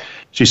 and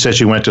she said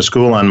she went to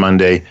school on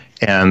Monday,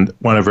 and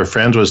one of her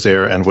friends was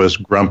there and was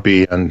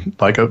grumpy and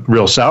like a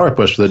real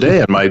sourpuss for the day.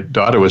 And my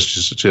daughter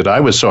said, I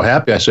was so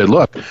happy. I said,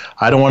 look,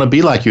 I don't want to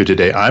be like you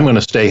today. I'm going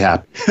to stay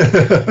happy.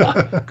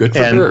 Good for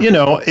her. And, you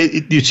know,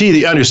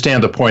 you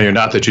understand the point here,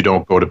 not that you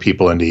don't go to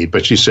people in need,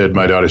 but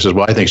my daughter says,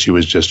 well, I think she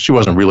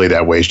wasn't really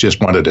that way. She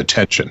just wanted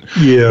attention.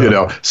 Yeah. You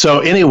know, so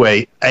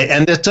anyway,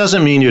 and this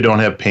doesn't mean you don't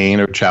have pain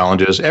or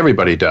challenges.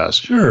 Everybody does.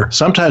 Sure.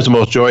 Sometimes the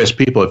most joyous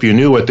people, if you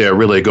knew what they're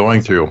really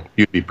going through,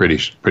 you'd be pretty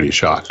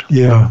shocked.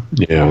 Yeah.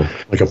 Yeah.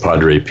 Like a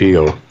Padre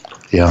Pio.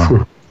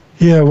 Yeah.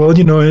 Yeah, well,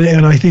 you know,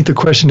 and I think the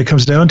question it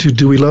comes down to,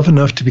 do we love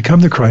enough to become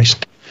the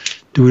Christ?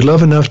 Do we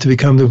love enough to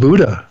become the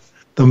Buddha,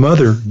 the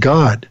Mother,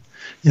 God?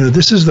 You know,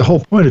 this is the whole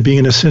point of being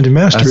an ascended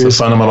master. That's the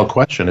fundamental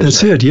question, isn't it?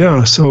 That's it,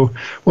 yeah. So,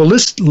 well,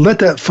 let's let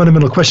that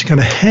fundamental question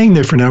kind of hang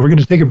there for now. We're going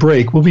to take a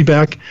break. We'll be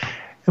back,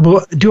 and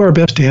we'll do our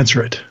best to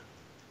answer it.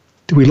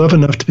 Do we love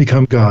enough to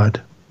become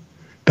God?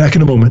 Back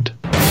in a moment.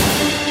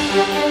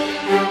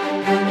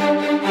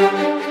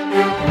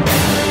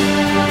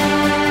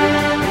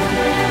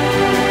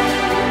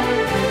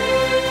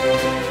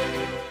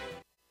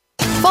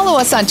 Follow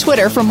us on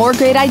Twitter for more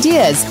great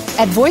ideas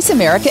at Voice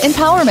America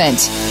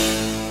Empowerment.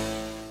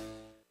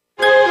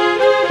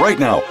 Right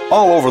now,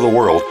 all over the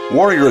world,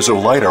 warriors of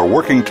light are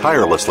working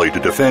tirelessly to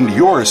defend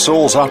your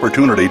soul's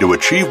opportunity to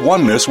achieve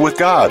oneness with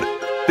God.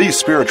 These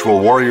spiritual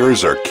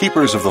warriors are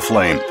keepers of the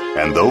flame,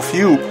 and though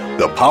few,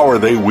 the power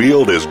they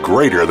wield is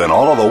greater than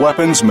all of the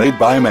weapons made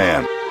by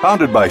man.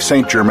 Founded by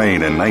Saint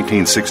Germain in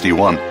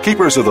 1961,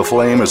 Keepers of the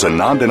Flame is a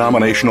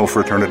non-denominational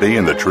fraternity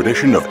in the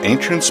tradition of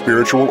ancient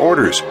spiritual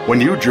orders. When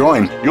you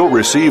join, you'll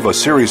receive a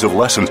series of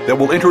lessons that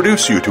will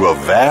introduce you to a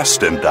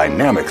vast and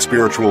dynamic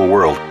spiritual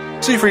world.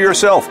 See for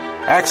yourself.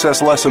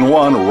 Access Lesson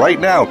 1 right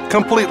now,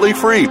 completely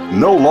free,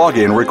 no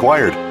login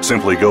required.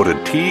 Simply go to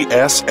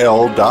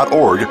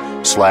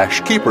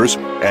tsl.org/keepers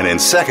and in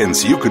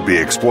seconds you could be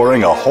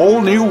exploring a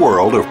whole new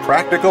world of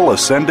practical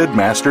Ascended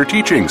Master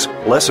teachings.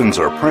 Lessons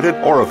are printed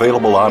or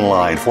available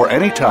online for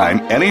anytime,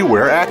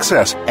 anywhere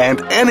access,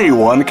 and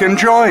anyone can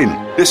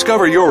join.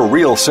 Discover your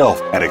real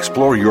self and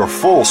explore your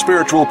full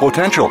spiritual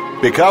potential.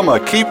 Become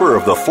a keeper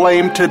of the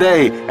flame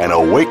today and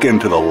awaken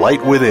to the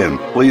light within.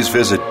 Please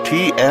visit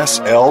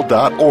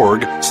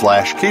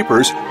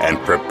tsl.org/keepers and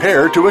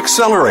prepare to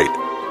accelerate.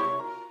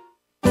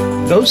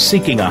 Those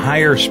seeking a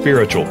higher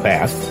spiritual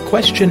path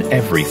question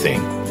everything.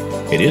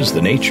 It is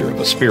the nature of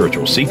a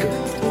spiritual seeker.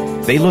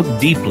 They look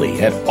deeply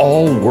at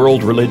all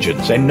world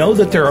religions and know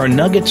that there are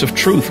nuggets of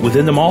truth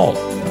within them all.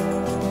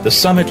 The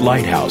Summit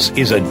Lighthouse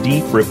is a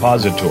deep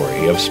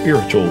repository of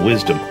spiritual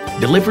wisdom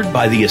delivered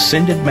by the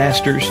Ascended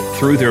Masters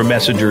through their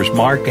messengers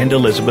Mark and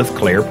Elizabeth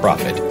Clare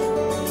Prophet.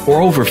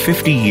 For over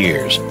 50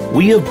 years,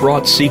 we have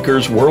brought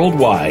seekers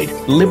worldwide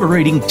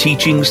liberating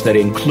teachings that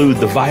include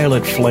the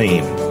violet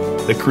flame,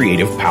 the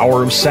creative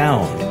power of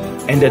sound,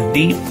 and a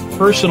deep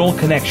personal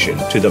connection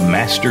to the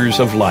Masters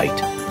of Light.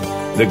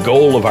 The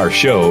goal of our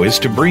show is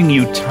to bring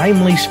you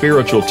timely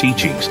spiritual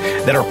teachings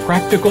that are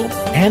practical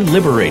and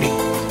liberating.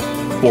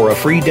 For a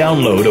free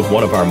download of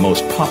one of our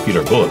most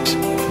popular books,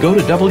 go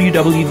to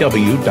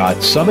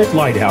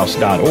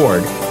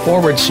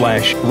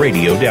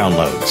www.summitlighthouse.org/radio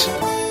downloads.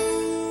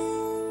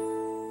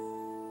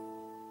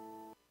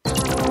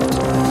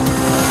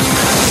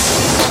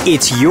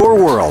 It's your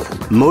world.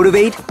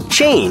 Motivate,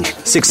 change,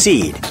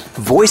 succeed.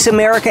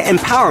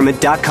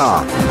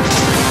 VoiceAmericaEmpowerment.com.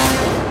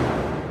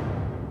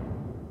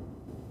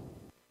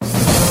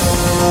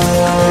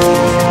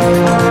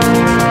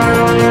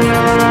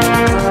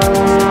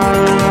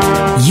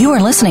 You are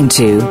listening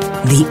to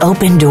The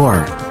Open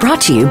Door,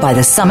 brought to you by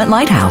the Summit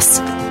Lighthouse.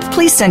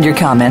 Please send your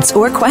comments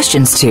or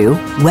questions to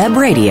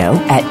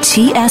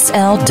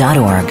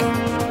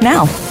webradio@tsl.org.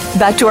 Now,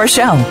 back to our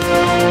show.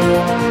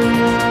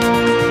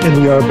 And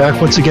we are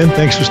back once again.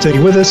 Thanks for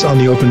staying with us on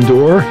The Open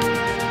Door.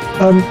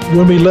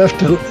 When we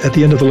left at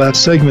the end of the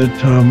last segment,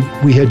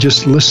 we had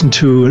just listened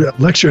to a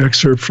lecture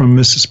excerpt from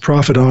Mrs.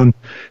 Prophet on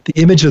the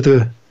image of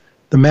the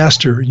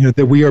master,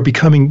 that we are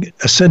becoming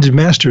ascended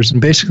masters,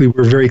 and basically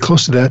we're very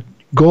close to that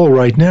goal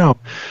right now.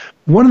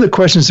 One of the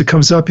questions that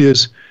comes up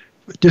is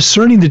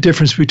discerning the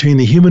difference between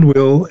the human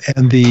will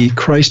and the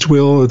Christ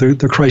will, or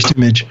the Christ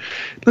image.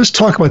 Let's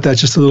talk about that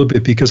just a little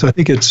bit, because I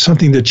think it's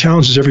something that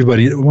challenges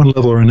everybody at one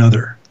level or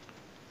another.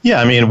 Yeah,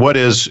 I mean, what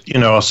is,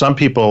 some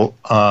people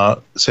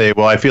say,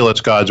 well, I feel it's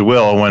God's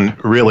will, when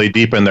really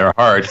deep in their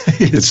heart,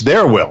 it's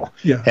their will.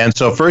 Yeah. And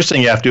so first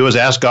thing you have to do is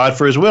ask God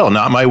for his will.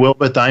 Not my will,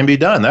 but thine be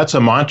done. That's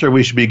a mantra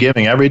we should be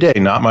giving every day.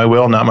 Not my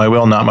will, not my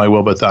will, not my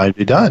will, but thine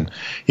be done.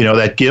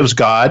 That gives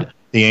God,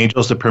 the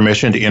angels, the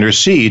permission to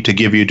intercede, to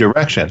give you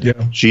direction. Yeah.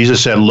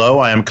 Jesus said, lo,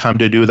 I am come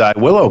to do thy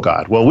will, O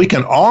God. Well, we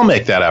can all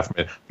make that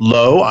affirmation.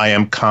 Lo, I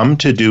am come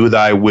to do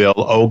thy will,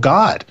 O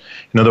God.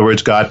 In other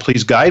words, God,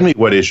 please guide me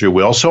what is your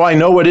will, so I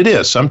know what it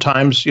is.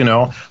 Sometimes,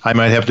 I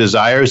might have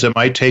desires that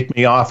might take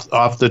me off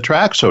the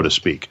track, so to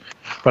speak.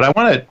 But I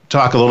want to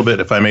talk a little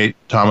bit, if I may,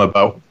 Tom,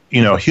 about,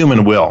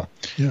 human will.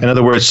 Yeah. In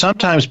other words,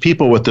 sometimes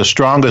people with the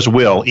strongest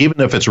will,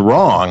 even if it's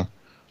wrong,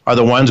 are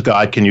the ones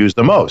God can use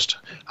the most.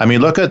 I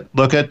mean, look at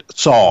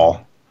Saul.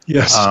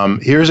 Yes.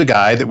 Here's a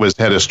guy that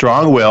had a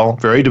strong will,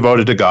 very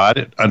devoted to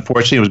God.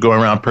 Unfortunately, he was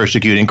going around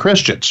persecuting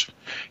Christians,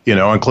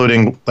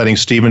 including letting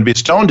Stephen be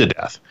stoned to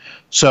death.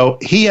 So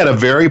he had a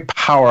very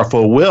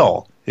powerful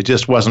will. It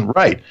just wasn't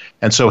right.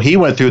 And so he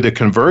went through the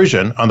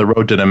conversion on the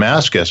road to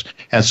Damascus.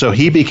 And so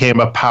he became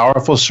a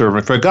powerful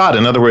servant for God.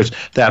 In other words,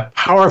 that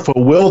powerful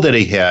will that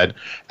he had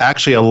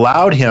actually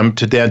allowed him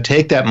to then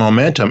take that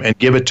momentum and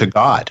give it to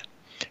God.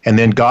 And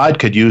then God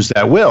could use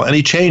that will. And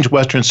he changed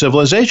Western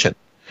civilization.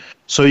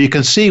 So you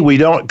can see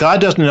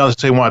God doesn't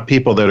necessarily want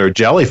people that are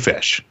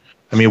jellyfish.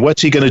 I mean, what's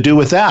he going to do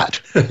with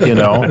that?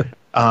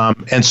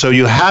 And so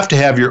you have to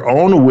have your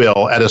own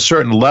will at a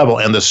certain level,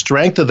 and the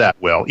strength of that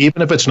will,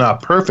 even if it's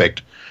not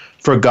perfect,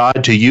 for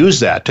God to use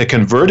that, to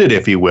convert it,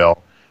 if you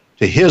will,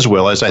 to his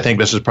will. As I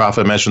think Mrs.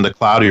 Prophet mentioned, the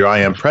cloud of your I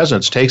am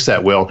presence takes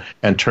that will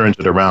and turns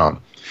it around.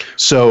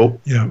 So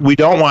we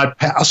don't want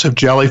passive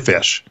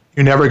jellyfish.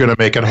 You're never going to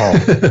make it home.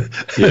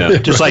 Yeah,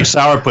 just like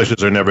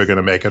sourpushes are never going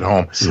to make it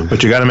home. Mm-hmm.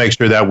 But you got to make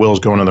sure that will's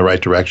going in the right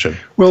direction.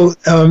 Well,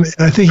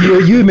 I think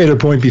you made a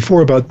point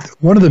before about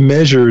one of the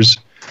measures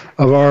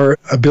of our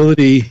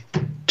ability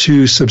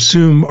to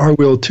subsume our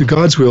will to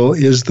God's will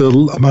is the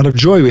amount of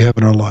joy we have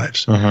in our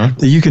lives. Uh-huh.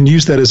 That you can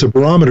use that as a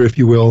barometer, if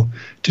you will,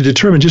 to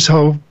determine just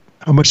how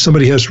much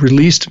somebody has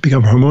released,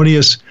 become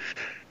harmonious,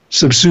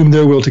 subsume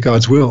their will to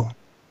God's will.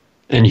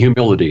 And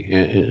humility,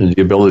 and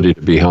the ability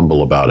to be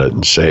humble about it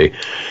and say,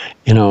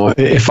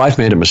 if I've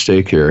made a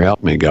mistake here,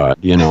 help me,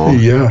 God.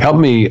 Help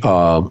me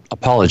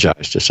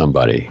apologize to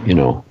somebody.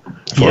 Don't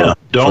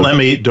let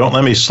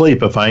me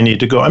sleep if I need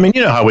to go. I mean,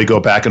 you know how we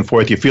go back and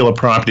forth. You feel a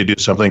prompt to do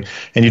something,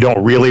 and you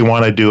don't really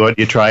want to do it.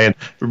 You try and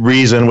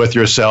reason with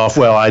yourself.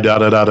 Well, I da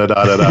da da da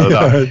da da da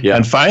da. Yeah.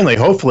 And finally,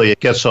 hopefully, it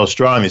gets so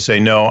strong. You say,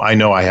 no, I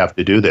know I have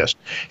to do this.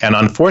 And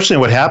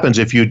unfortunately, what happens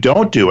if you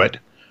don't do it?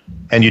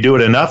 and you do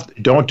it enough,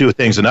 don't do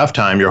things enough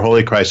time, your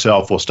Holy Christ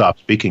self will stop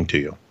speaking to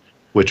you,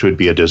 which would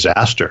be a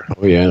disaster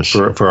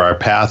for our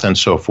path and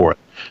so forth.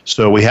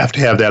 So we have to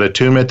have that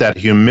attunement, that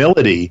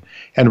humility,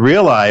 and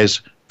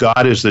realize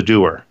God is the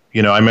doer.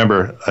 You know, I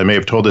remember, I may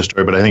have told this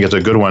story, but I think it's a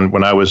good one.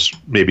 When I was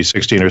maybe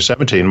 16 or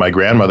 17, my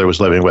grandmother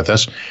was living with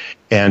us,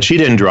 and she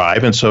didn't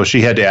drive, and so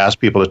she had to ask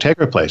people to take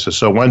her places.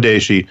 So one day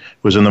she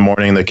was in the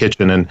morning in the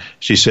kitchen, and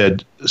she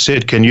said,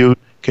 "Sid, can you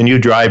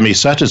drive me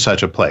such and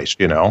such a place,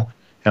 you know?"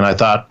 And I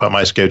thought about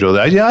my schedule.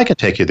 Yeah, I can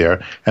take you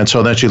there. And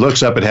so then she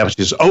looks up at heaven.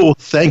 She says, "Oh,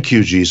 thank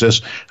you, Jesus."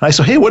 And I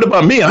said, "Hey, what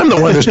about me? I'm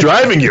the one that's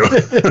driving you."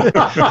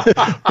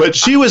 But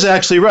she was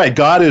actually right.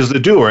 God is the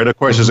doer. And of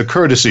course, as a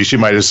courtesy, she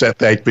might have said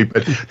thank me.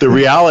 But the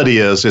reality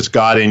is, it's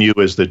God in you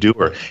as the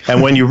doer.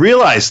 And when you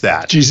realize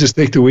that, Jesus,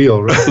 take the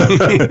wheel,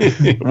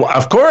 right? Well,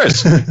 of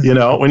course, you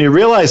know, when you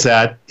realize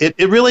that,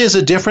 it really is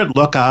a different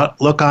look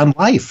on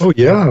life. Oh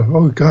yeah.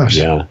 Oh gosh.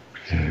 Yeah.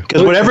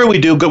 Because whatever we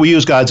do, we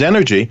use God's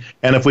energy.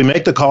 And if we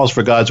make the calls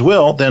for God's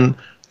will, then,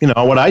 you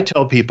know, what I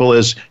tell people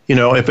is, you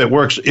know, if it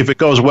works, if it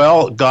goes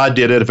well, God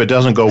did it. If it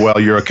doesn't go well,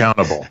 you're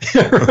accountable.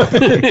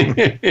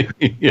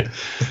 Yeah.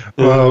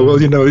 Well,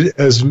 you know,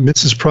 as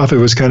Mrs. Prophet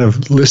was kind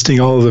of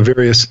listing all of the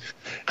various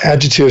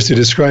adjectives to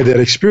describe that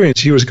experience,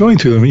 he was going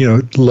through them, you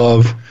know,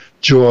 love,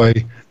 joy,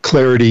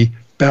 clarity,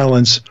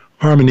 balance,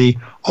 harmony,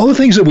 all the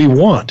things that we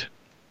want.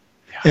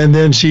 And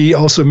then she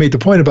also made the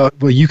point about,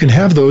 well, you can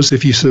have those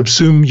if you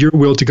subsume your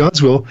will to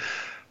God's will,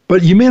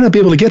 but you may not be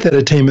able to get that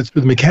attainment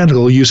through the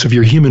mechanical use of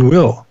your human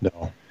will.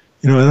 No.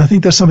 You know, and I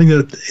think that's something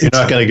that you're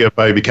not going to get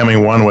by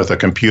becoming one with a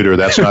computer.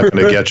 That's not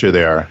going to get you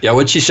there. Yeah,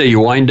 what'd she say? You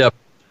wind up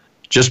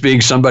just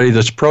being somebody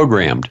that's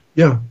programmed.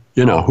 Yeah.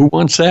 You know, who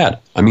wants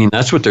that? I mean,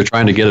 that's what they're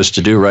trying to get us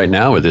to do right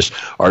now with this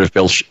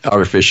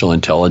artificial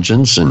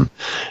intelligence and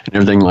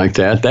everything like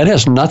that. That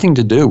has nothing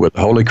to do with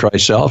the Holy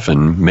Christ self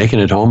and making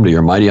it home to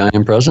your mighty I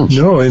am presence.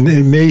 No, and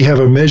it may have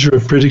a measure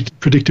of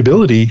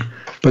predictability,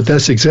 but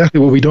that's exactly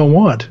what we don't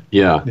want.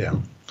 Yeah. Yeah.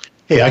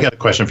 Hey, I got a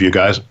question for you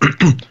guys.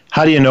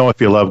 How do you know if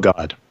you love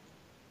God?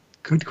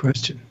 Good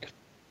question.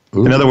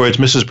 Ooh. In other words,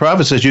 Mrs.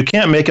 Prophet says you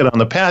can't make it on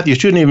the path. You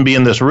shouldn't even be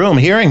in this room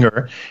hearing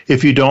her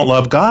if you don't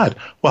love God.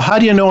 Well, how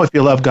do you know if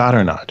you love God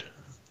or not?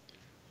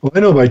 Well,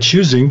 I know by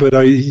choosing, but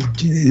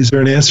is there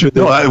an answer?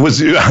 No,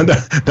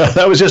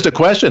 that was just a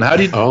question. How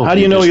do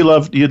you know you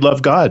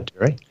love God,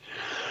 Terry?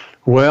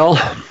 Well,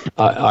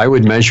 I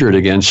would measure it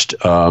against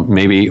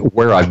maybe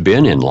where I've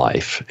been in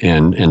life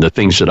and the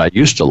things that I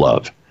used to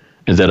love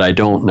and that I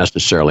don't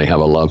necessarily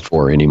have a love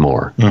for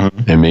anymore.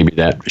 Mm-hmm. And maybe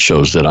that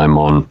shows that I'm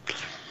on,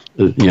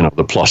 you know,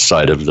 the plus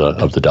side of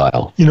the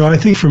dial. You know, I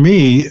think for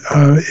me,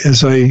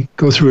 as I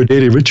go through a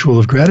daily ritual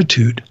of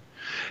gratitude,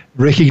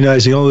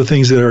 recognizing all the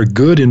things that are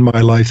good in my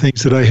life,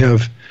 things that I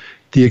have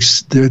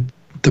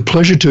the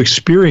pleasure to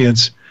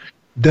experience,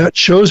 that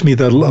shows me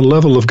that a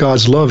level of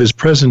God's love is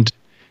present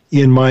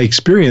in my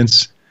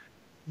experience.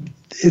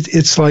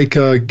 It's like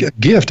a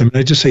gift. I mean,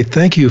 I just say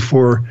thank you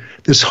for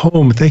this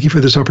home. Thank you for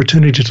this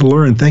opportunity to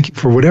learn. Thank you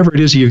for whatever it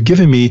is you've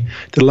given me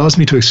that allows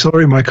me to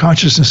accelerate my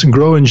consciousness and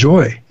grow in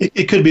joy.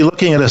 It could be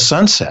looking at a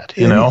sunset,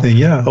 you Anything, know?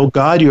 Yeah. Oh,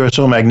 God, you are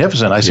so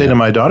magnificent. I say to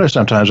my daughter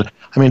sometimes,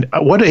 I mean,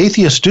 what do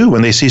atheists do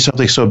when they see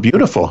something so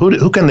beautiful?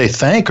 Who can they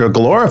thank or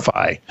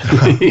glorify,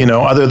 you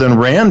know, other than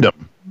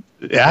random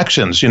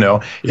actions, you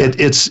know? Yeah.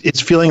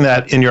 It's feeling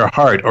that in your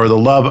heart, or the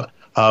love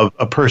of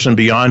a person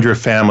beyond your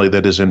family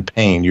that is in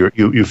pain.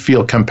 You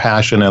feel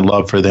compassion and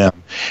love for them.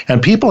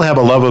 And people have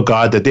a love of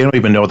God that they don't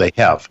even know they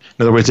have.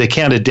 In other words, they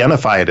can't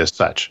identify it as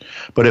such.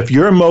 But if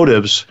your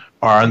motives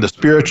are on the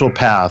spiritual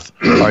path,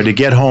 are to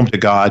get home to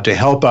God, to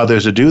help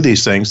others to do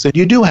these things, then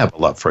you do have a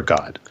love for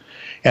God.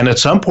 And at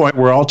some point,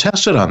 we're all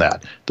tested on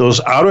that.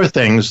 Those outer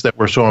things that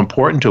were so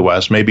important to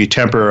us may be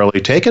temporarily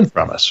taken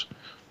from us.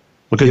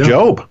 Look at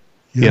Job,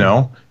 you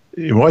know.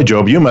 Boy,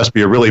 Job, you must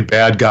be a really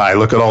bad guy.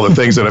 Look at all the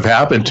things that have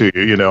happened to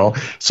you, you know.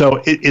 So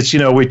it's, you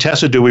know, we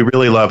tested, do we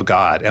really love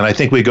God? And I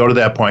think we go to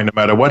that point, no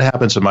matter what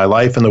happens in my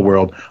life and the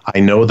world, I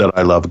know that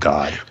I love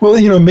God. Well,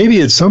 you know,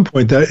 maybe at some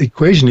point that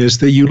equation is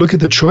that you look at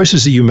the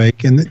choices that you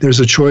make, and there's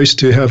a choice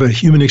to have a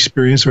human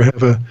experience or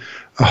have a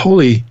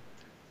holy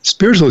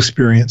spiritual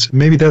experience.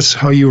 Maybe that's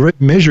how you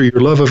measure your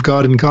love of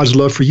God and God's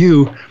love for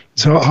you.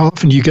 So how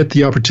often do you get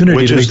the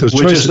opportunity to make those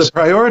choices? Which is the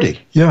priority.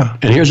 Yeah.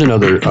 And here's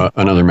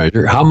another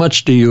measure. How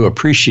much do you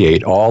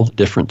appreciate all the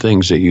different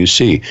things that you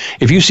see?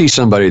 If you see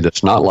somebody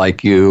that's not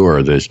like you,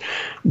 or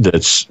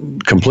that's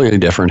completely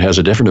different, has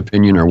a different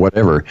opinion or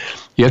whatever,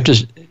 you have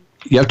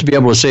to be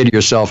able to say to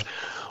yourself,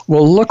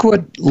 well, look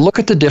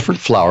at the different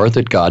flower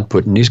that God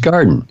put in his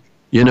garden,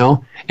 you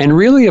know, and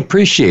really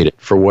appreciate it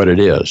for what it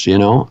is, you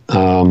know.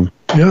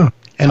 Yeah.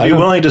 And be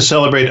willing to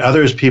celebrate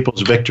others'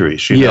 people's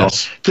victories. You know?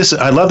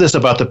 I love this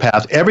about the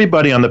path.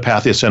 Everybody on the path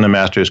of the Ascended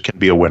Masters can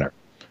be a winner.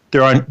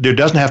 There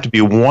doesn't have to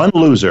be one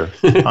loser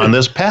on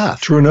this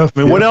path. True enough.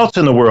 I mean, what else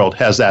in the world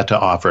has that to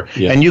offer?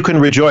 Yeah. And you can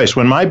rejoice.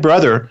 When my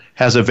brother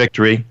has a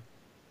victory,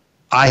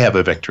 I have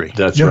a victory.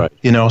 That's right.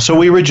 You know, so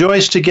we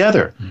rejoice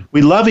together.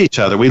 We love each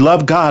other. We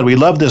love God. We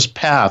love this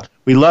path.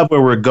 We love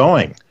where we're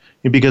going.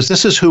 because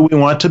this is who we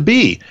want to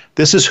be.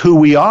 This is who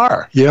we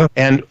are. Yeah.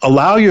 And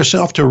allow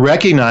yourself to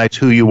recognize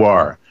who you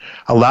are.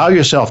 Allow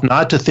yourself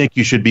not to think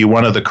you should be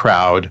one of the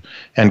crowd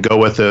and go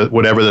with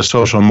whatever the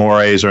social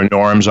mores or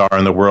norms are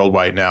in the world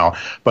right now,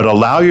 but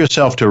allow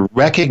yourself to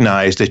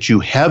recognize that you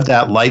have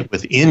that light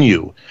within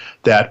you,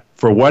 that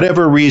for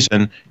whatever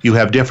reason, you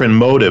have different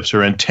motives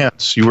or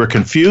intents. You were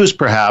confused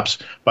perhaps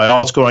by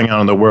all that's going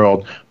on in the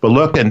world, but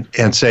look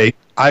and say,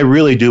 I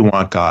really do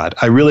want God.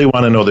 I really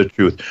want to know the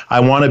truth. I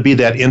want to be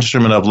that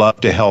instrument of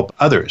love to help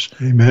others.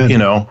 Amen. You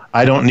know,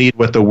 I don't need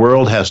what the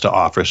world has to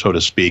offer, so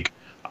to speak.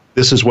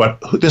 This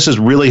is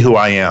really who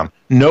I am.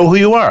 Know who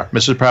you are.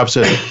 Mrs. Prabhupada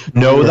said,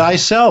 know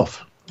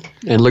thyself.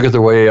 And look at the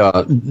way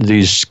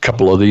these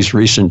couple of these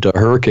recent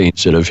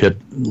hurricanes that have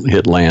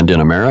hit land in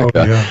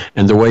America,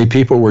 and the way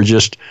people were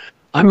just.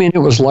 I mean, it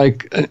was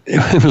like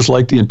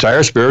the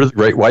entire spirit of the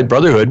Great White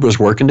Brotherhood was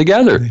working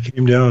together. They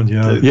came down,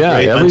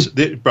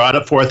 It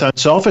brought forth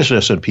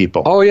unselfishness in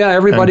people. Oh yeah,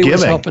 everybody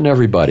was helping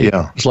everybody.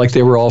 Yeah, it's like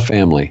they were all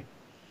family.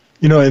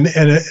 You know, and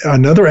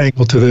another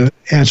angle to the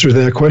answer to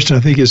that question, I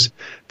think, is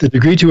the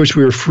degree to which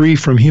we are free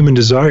from human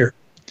desire.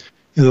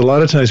 You know, a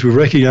lot of times we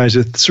recognize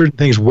that certain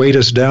things weight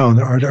us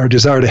down, our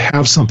desire to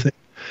have something,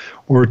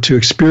 or to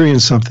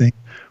experience something,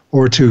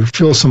 or to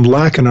fill some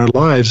lack in our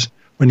lives,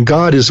 when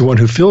God is the one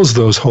who fills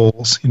those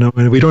holes, you know,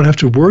 and we don't have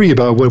to worry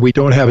about what we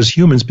don't have as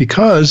humans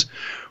because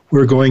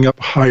we're going up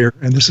higher.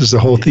 And this is the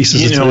whole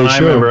thesis of today's show. I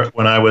remember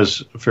when I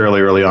was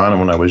fairly early on and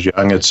when I was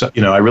young,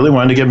 I really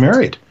wanted to get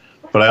married.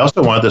 But I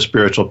also wanted the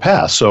spiritual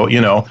path. So,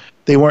 you know,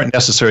 they weren't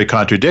necessarily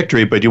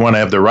contradictory, but you want to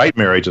have the right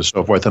marriage and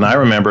so forth. And I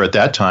remember at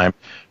that time,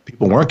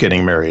 people weren't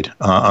getting married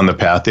on the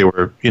path. They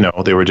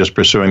were just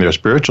pursuing their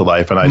spiritual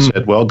life. And I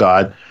said, well,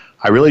 God,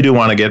 I really do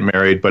want to get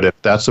married, but if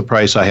that's the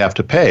price I have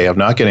to pay of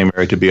not getting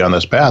married to be on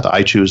this path,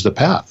 I choose the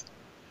path.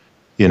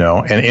 You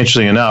know, and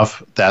interestingly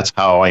enough, that's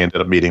how I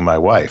ended up meeting my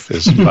wife,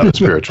 is on the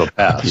spiritual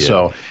path. Yeah.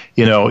 So,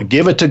 you know,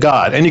 give it to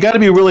God. And you got to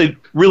be really,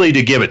 really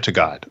to give it to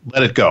God.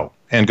 Let it go.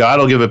 And God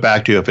will give it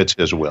back to you if it's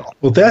His will.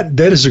 Well, that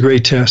is a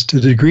great test, to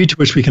the degree to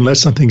which we can let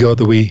something go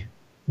that we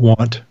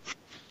want.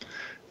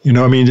 You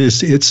know, I mean,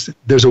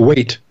 there's a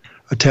weight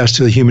attached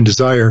to the human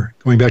desire,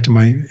 going back to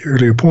my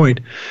earlier point,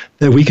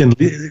 that we can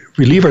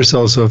relieve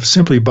ourselves of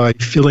simply by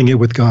filling it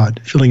with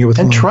God, filling it with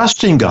and love.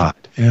 Trusting God.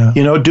 Yeah.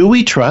 You know, do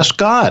we trust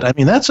God? I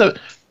mean, that's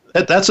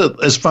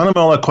as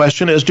fundamental a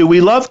question as do we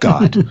love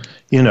God?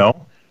 You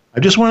know, I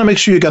just want to make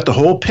sure you got the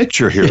whole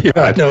picture here. Yeah,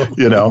 I know.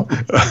 You know,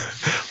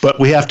 but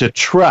we have to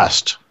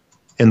trust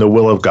in the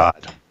will of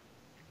God.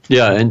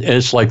 Yeah, and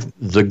it's like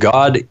the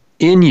God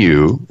in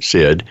you,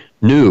 Sid,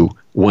 knew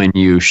when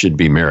you should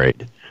be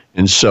married.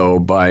 And so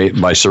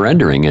by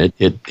surrendering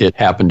it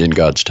happened in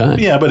God's time.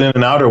 Yeah, but in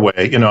an outer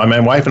way. You know, I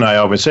mean, my wife and I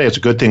always say it's a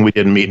good thing we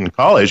didn't meet in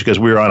college because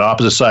we were on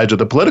opposite sides of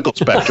the political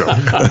spectrum.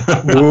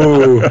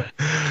 Ooh.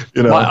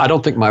 You know, well, I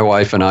don't think my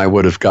wife and I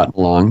would have gotten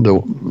along,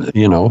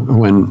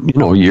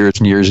 years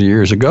and years and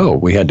years ago.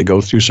 We had to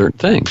go through certain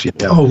things. You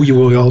know? Oh,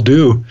 we all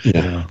do.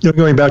 Yeah. You know,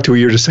 going back to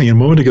what you were just saying a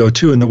moment ago,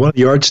 too, and one of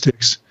the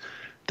yardsticks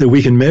that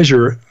we can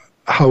measure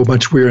how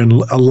much we're in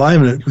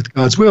alignment with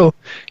God's will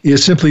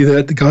is simply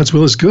that God's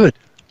will is good.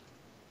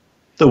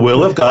 The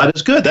will of God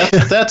is good.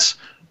 That's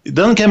it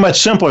doesn't get much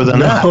simpler than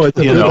that.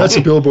 That's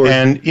a billboard.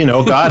 And, you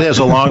know, God has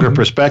a longer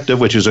perspective,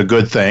 which is a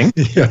good thing,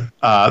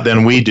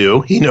 than we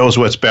do. He knows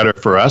what's better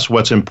for us,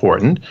 what's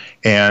important.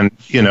 And,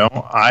 you know,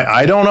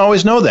 I don't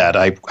always know that,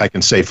 I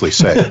can safely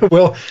say.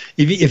 Well,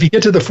 if you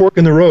get to the fork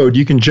in the road,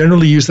 you can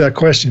generally use that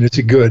question. Is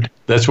it good?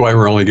 That's why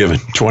we're only given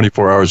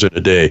 24 hours in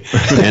a day.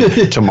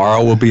 And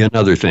tomorrow will be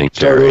another thing.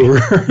 Start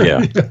over.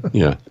 Yeah.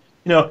 You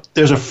know,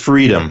 there's a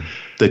freedom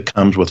that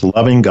comes with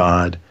loving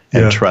God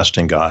and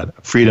trusting God,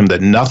 a freedom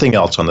that nothing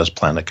else on this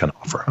planet can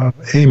offer.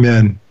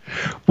 Amen.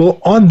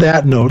 Well, on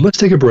that note, let's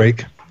take a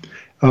break.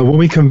 When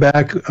we come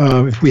back,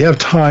 if we have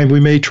time, we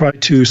may try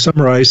to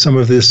summarize some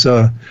of this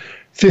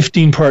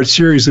 15-part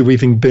series that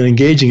we've been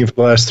engaging in for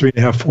the last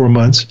 3.5-4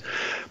 months.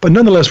 But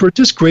nonetheless, we're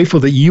just grateful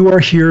that you are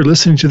here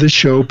listening to this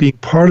show, being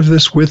part of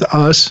this with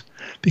us,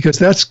 because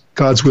that's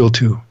God's will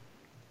too.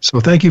 So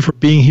thank you for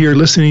being here,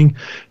 listening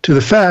to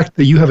the fact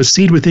that you have a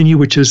seed within you,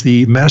 which is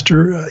the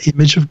master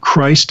image of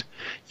Christ,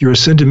 your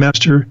ascended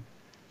master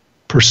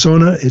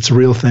persona. It's a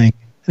real thing.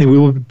 Anyway,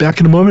 we'll be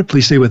back in a moment.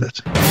 Please stay with us.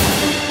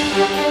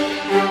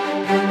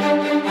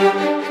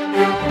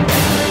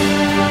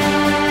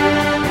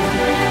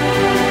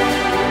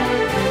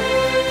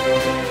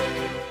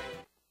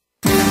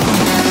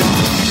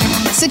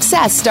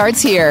 Success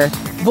starts here.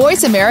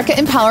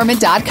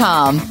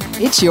 VoiceAmericaEmpowerment.com.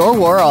 It's your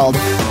world.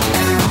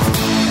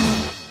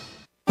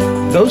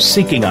 Those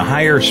seeking a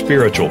higher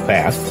spiritual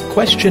path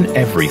question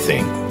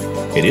everything.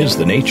 It is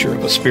the nature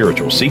of a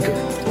spiritual seeker.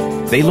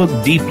 They look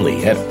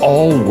deeply at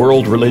all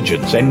world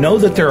religions and know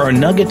that there are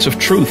nuggets of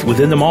truth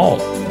within them all.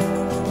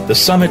 The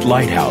Summit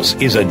Lighthouse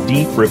is a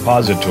deep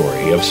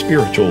repository of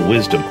spiritual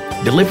wisdom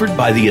delivered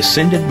by the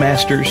Ascended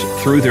Masters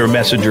through their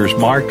messengers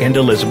Mark and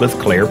Elizabeth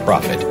Clare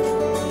Prophet.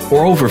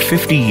 For over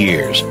 50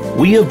 years,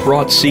 we have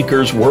brought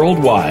seekers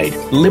worldwide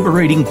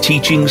liberating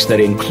teachings that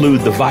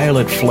include the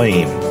violet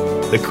flame,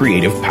 the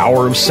creative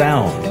power of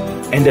sound,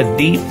 and a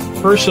deep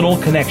personal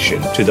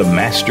connection to the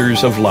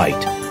Masters of Light.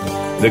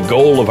 The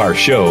goal of our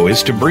show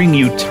is to bring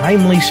you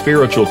timely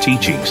spiritual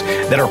teachings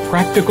that are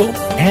practical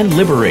and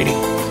liberating.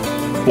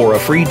 For a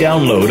free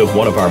download of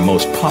one of our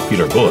most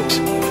popular books,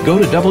 go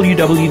to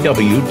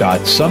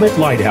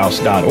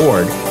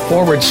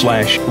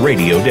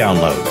www.summitlighthouse.org/radio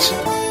downloads.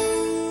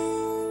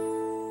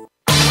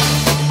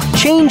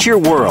 Change your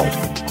world.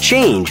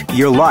 Change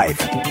your life.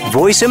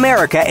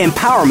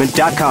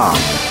 VoiceAmericaEmpowerment.com.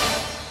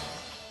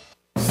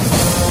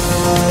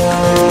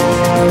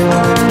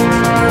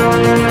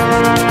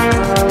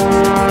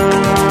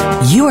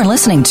 You are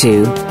listening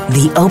to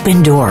The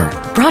Open Door,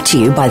 brought to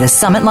you by the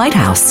Summit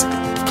Lighthouse.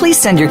 Please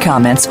send your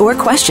comments or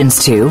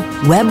questions to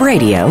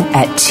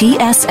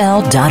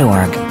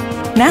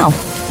webradio@tsl.org. Now,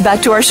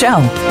 back to our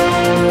show.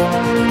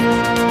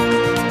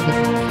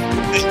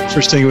 Thanks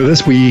for staying with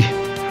us. We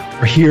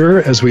are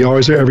here, as we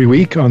always are every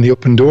week, on The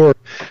Open Door.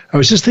 I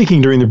was just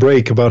thinking during the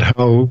break about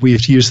how we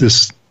have to use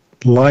this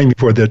line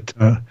before that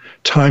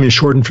time is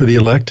shortened for the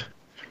elect.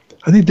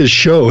 I think this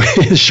show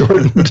is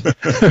shortened for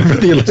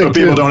the elect. So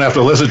people don't have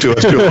to listen to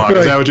us too long. Right.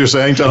 Is that what you're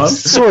saying, Tom?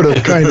 Sort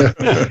of, kind of.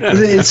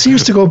 It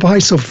seems to go by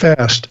so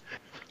fast.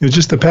 It's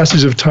just the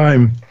passage of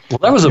time. Well,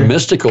 that was a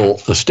mystical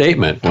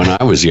statement when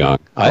I was young.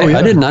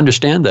 I didn't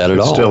understand that at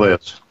all. It still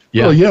is.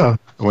 Yeah. Oh, yeah.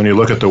 When you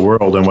look at the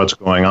world and what's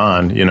going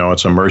on,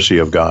 it's a mercy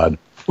of God.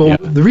 Well,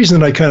 the reason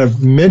that I kind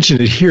of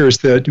mentioned it here is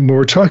that when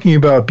we're talking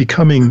about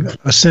becoming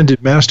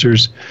ascended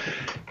masters,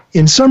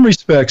 in some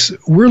respects,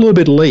 we're a little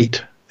bit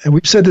late. And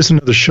we've said this in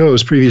other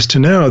shows previous to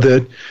now,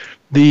 that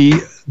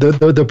the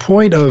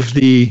point of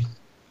the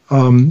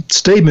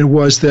statement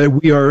was that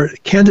we are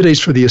candidates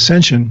for the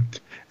ascension,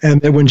 and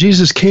that when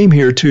Jesus came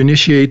here to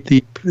initiate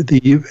the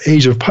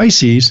age of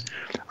Pisces,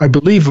 I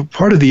believe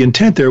part of the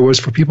intent there was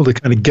for people to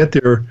kind of get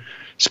their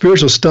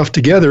spiritual stuff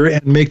together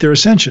and make their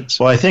ascensions.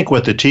 Well, I think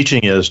what the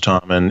teaching is,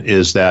 Tom,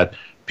 is that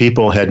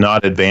people had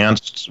not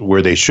advanced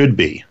where they should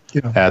be.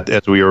 Yeah.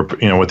 As we were,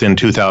 within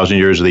 2,000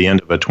 years of the end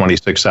of a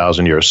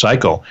 26,000-year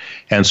cycle.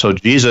 And so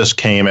Jesus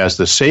came as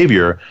the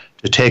Savior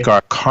to take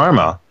our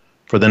karma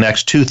for the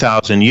next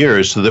 2,000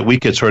 years so that we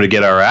could sort of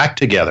get our act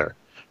together,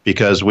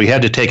 because we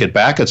had to take it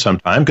back at some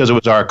time because it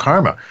was our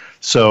karma.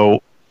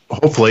 So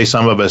hopefully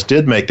some of us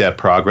did make that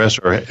progress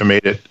or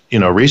made it,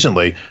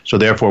 recently. So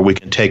therefore we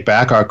can take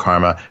back our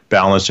karma,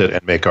 balance it,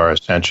 and make our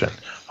ascension.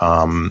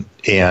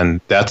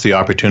 And that's the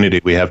opportunity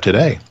we have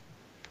today.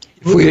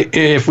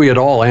 If we had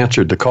all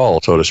answered the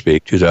call, so to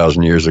speak,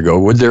 2,000 years ago,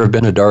 would there have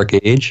been a dark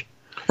age?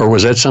 Or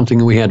was that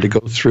something we had to go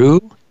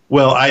through?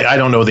 Well, I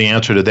don't know the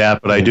answer to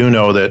that, but I do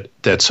know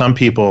that some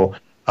people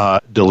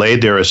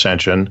delayed their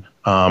ascension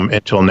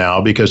until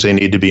now because they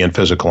need to be in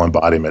physical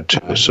embodiment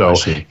too. So,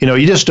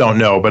 you just don't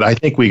know. But I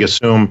think we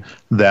assume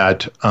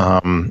that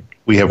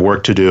we have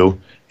work to do.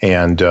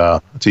 And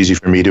it's easy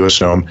for me to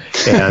assume,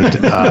 and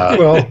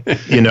and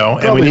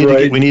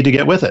we need to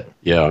get with it.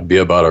 Yeah, be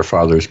about our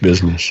Father's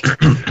business.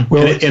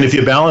 Well, and if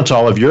you balance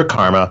all of your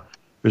karma,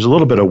 there's a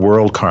little bit of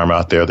world karma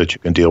out there that you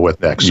can deal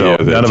with next. So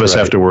none of us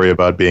have to worry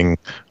about being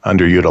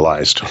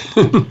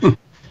underutilized.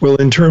 Well,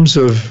 in terms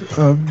of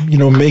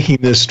making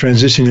this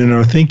transition in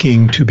our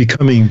thinking to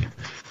becoming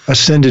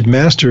ascended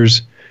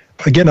masters.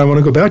 Again, I want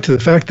to go back to the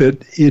fact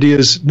that it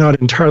is not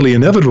entirely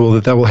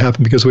inevitable that will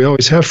happen because we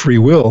always have free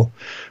will,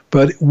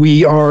 but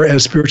we are,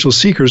 as spiritual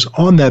seekers,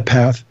 on that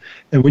path.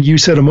 And when you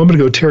said a moment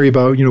ago, Terry,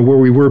 about where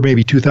we were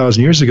maybe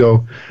 2,000 years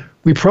ago,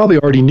 we probably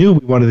already knew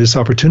we wanted this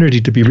opportunity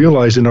to be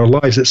realized in our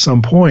lives at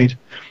some point,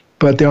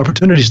 but the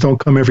opportunities don't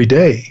come every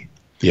day.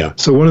 Yeah.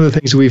 So one of the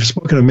things that we've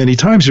spoken of many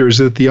times here is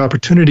that the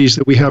opportunities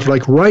that we have,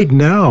 like right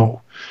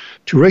now,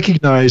 to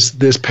recognize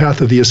this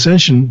path of the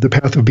ascension, the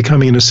path of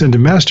becoming an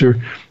ascended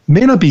master,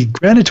 may not be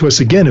granted to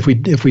us again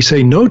if we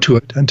say no to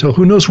it until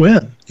who knows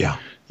when. Yeah.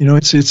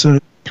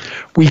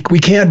 We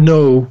can't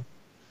know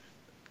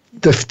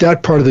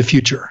that part of the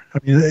future. I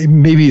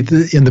mean, maybe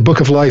in the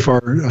book of life,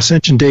 our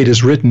ascension date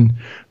is written,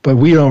 but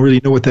we don't really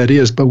know what that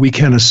is. But we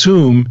can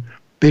assume,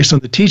 based on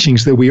the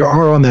teachings, that we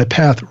are on that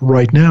path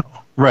right now.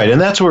 Right,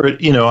 and that's where,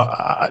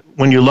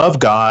 when you love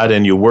God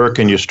and you work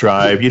and you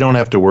strive, you don't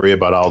have to worry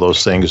about all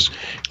those things,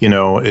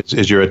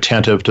 as you're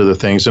attentive to the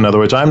things. In other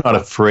words, I'm not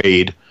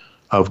afraid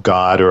of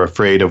God or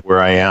afraid of where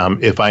I am.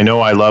 If I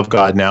know I love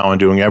God now and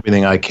doing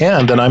everything I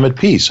can, then I'm at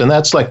peace. And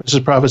that's like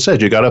Mrs. Prophet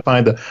said, you got to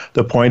find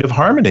the point of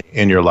harmony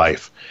in your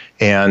life.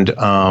 And,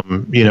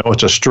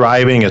 it's a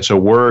striving, it's a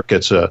work,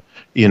 it's a,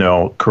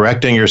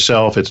 correcting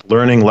yourself, it's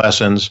learning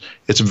lessons.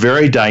 It's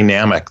very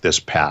dynamic, this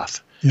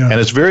path. Yeah.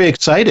 And it's very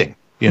exciting.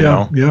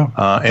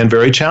 And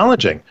very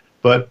challenging.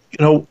 But,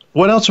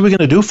 what else are we going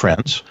to do,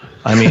 friends?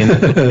 I mean,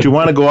 do you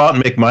want to go out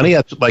and make money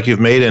like you've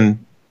made in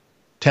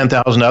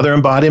 10,000 other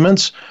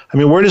embodiments? I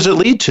mean, where does it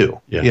lead to?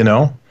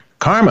 Yeah.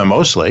 Karma,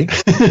 mostly.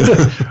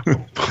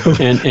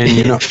 and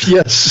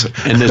yes.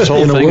 And this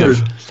whole thing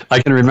of, I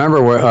can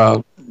remember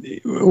where,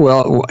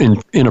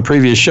 in a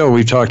previous show,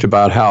 we talked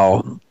about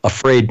how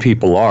afraid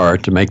people are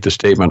to make the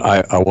statement,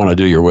 I want to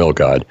do your will,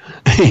 God.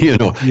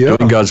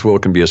 Doing God's will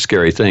can be a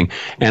scary thing.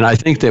 And I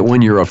think that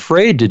when you're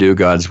afraid to do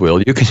God's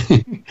will, you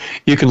can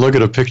you can look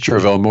at a picture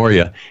of El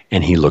Moria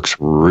and he looks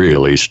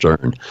really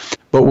stern.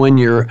 But when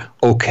you're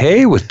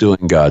okay with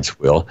doing God's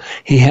will,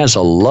 he has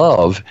a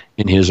love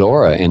in his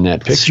aura in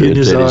that picture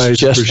that is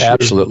just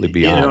absolutely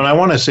beyond. And I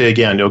want to say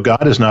again,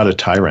 God is not a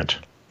tyrant.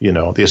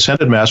 The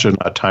ascended masters are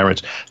not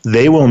tyrants.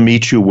 They will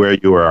meet you where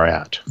you are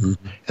at.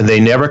 Mm-hmm. And they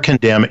never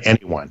condemn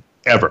anyone,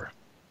 ever.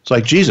 It's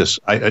like Jesus.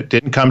 I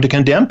didn't come to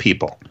condemn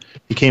people.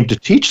 He came to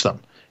teach them.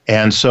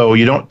 And so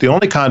the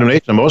only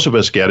condemnation most of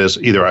us get is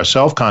either our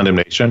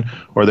self-condemnation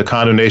or the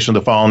condemnation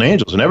of the fallen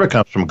angels. It never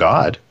comes from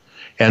God.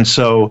 And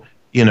so,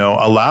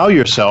 allow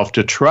yourself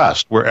to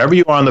trust wherever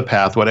you are on the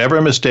path,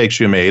 whatever mistakes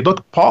you made.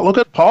 Look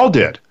what Paul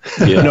did.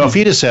 Yeah. If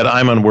he'd have said,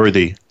 I'm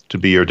unworthy to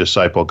be your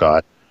disciple,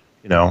 God,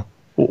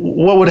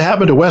 what would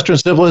happen to Western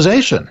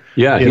civilization?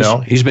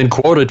 Yeah, he's been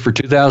quoted for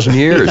 2,000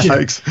 years.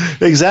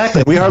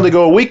 Exactly. We hardly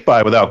go a week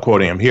by without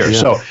quoting him here.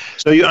 Yeah.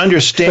 So you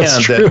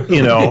understand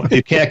that,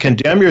 you can't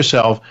condemn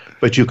yourself,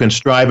 but you can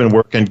strive and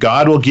work, and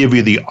God will give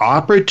you the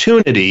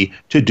opportunity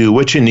to do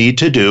what you need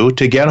to do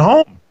to get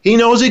home. He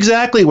knows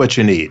exactly what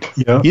you need.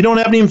 Yeah. You don't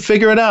have to even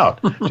figure it out.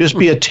 Just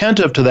be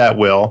attentive to that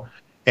will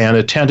and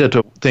attentive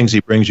to things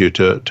he brings you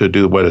to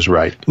do what is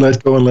right.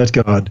 Let go and let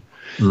God.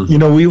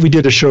 Mm-hmm. We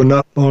did a show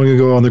not long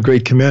ago on the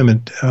Great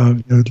Commandment.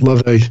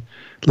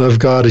 Love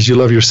God as you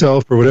love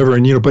yourself, or whatever,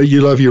 and but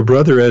you love your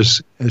brother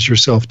as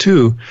yourself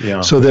too.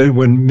 Yeah. So that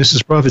when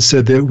Mrs. Prophet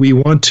said that we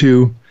want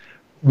to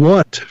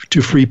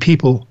free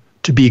people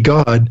to be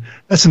God,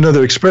 that's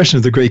another expression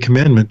of the Great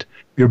Commandment.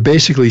 You're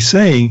basically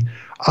saying,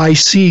 I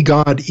see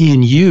God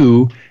in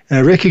you, and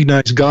I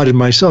recognize God in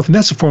myself, and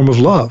that's a form of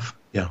love.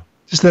 Yeah.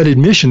 Just that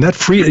admission, that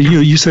freedom.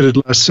 You said it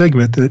last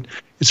segment that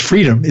it's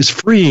freedom. It's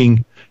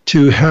freeing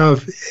to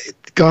have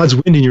God's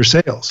wind in your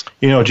sails.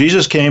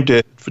 Jesus came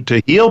to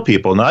heal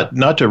people,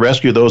 not to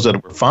rescue those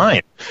that were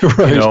fine.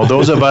 Right.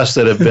 Those of us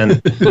that have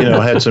been,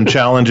 had some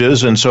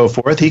challenges and so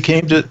forth, he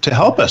came to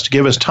help us, to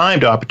give us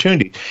time, to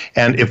opportunity.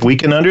 And if we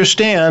can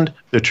understand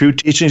the true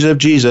teachings of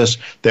Jesus,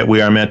 that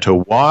we are meant to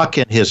walk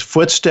in his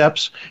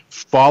footsteps,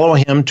 follow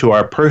him to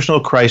our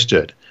personal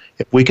Christhood,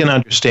 if we can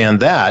understand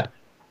that,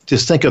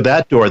 just think of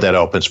that door that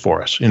opens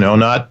for us.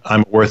 Not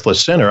I'm a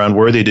worthless sinner,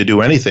 unworthy to do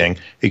anything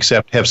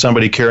except have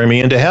somebody carry me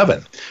into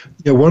heaven.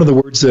 Yeah, one of the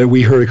words that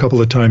we heard a couple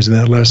of times in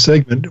that last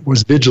segment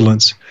was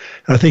vigilance.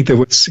 And I think that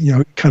what's,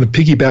 kind of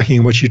piggybacking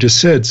on what you just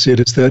said, Sid,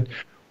 is that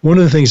one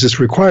of the things that's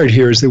required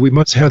here is that we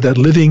must have that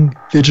living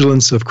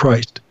vigilance of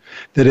Christ.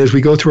 That as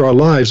we go through our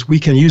lives, we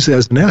can use it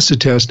as an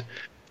acid test.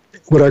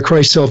 Would our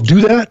Christ self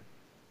do that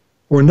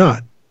or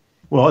not?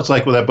 Well, it's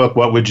like with that book,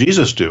 What Would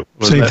Jesus Do?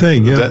 Same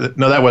thing, yeah.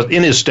 That was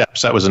In His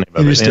Steps. That was the name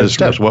of it. In His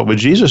Steps. Right. What would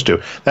Jesus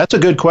do? That's a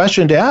good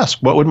question to ask.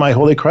 What would my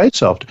Holy Christ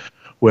self do?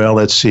 Well,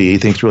 let's see.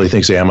 He really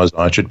thinks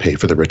Amazon should pay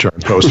for the return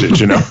postage.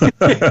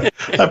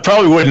 That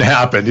probably wouldn't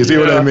happen. You see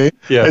what I mean?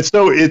 Yeah. It's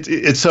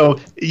so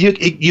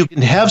you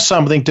can have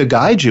something to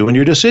guide you in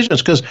your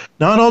decisions, because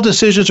not all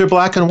decisions are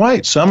black and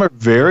white. Some are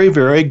very,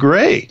 very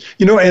gray.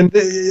 And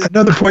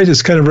another point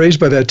that's kind of raised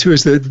by that too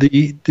is that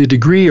the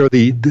degree or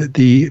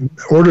the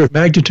order of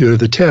magnitude of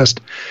the test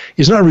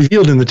is not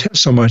revealed in the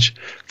test so much.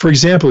 For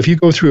example, if you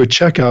go through a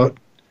checkout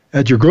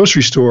at your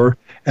grocery store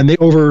and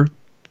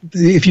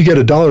if you get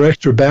 $1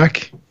 extra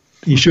back,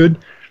 you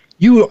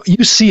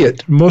see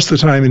it most of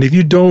the time, and if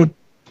you don't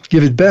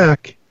give it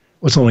back,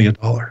 well, it's only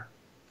 $1.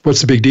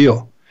 What's the big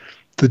deal?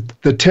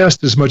 The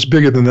test is much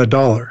bigger than that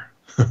 $1.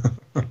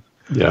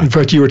 Yeah. In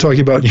fact, you were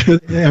talking about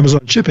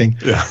Amazon shipping.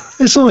 Yeah.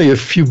 It's only a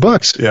few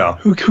bucks. Yeah.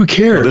 Who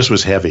cares? Well, this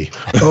was heavy.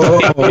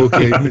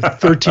 Okay.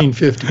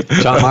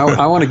 $13.50. Tom,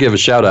 I want to give a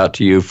shout out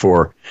to you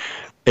for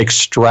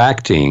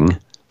extracting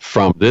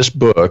from this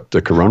book,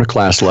 the Corona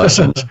Class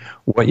Lessons,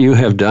 what you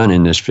have done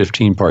in this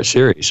 15-part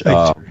series.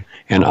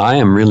 And I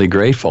am really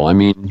grateful. I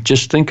mean,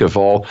 just think of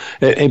all,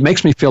 it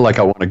makes me feel like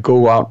I want to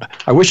go out.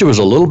 I wish it was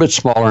a little bit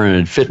smaller and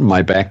it'd fit in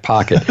my back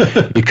pocket,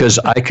 because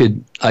I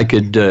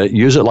could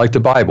use it like the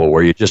Bible,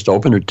 where you just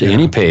open it to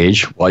any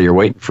page while you're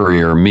waiting for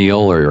your meal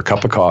or your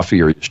cup of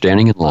coffee or you're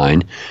standing in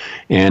line.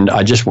 And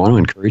I just want to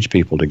encourage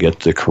people to get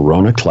the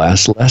Corona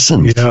Class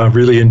Lessons. Yeah,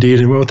 really, indeed.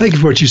 And well, thank you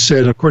for what you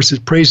said. Of course,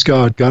 praise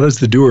God. God is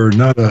the doer,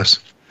 not us.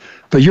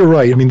 But you're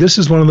right. I mean, this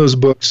is one of those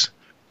books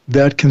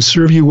that can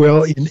serve you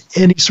well in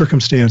any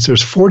circumstance.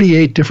 There's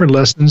 48 different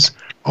lessons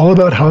all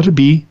about how to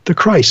be the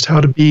Christ, how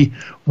to be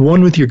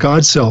one with your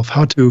God self,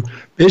 how to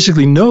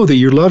basically know that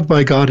you're loved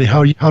by God and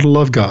how to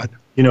love God.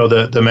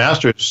 The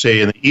masters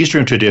say in the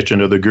Eastern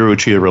tradition of the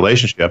guru-chela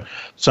relationship,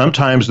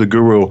 sometimes the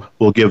guru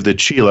will give the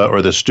chela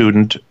or the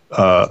student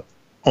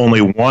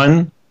only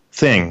one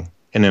thing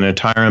in an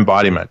entire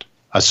embodiment,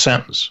 a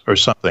sentence or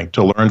something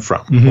to learn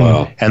from. Mm-hmm.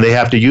 Wow. And they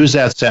have to use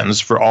that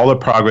sentence for all the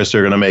progress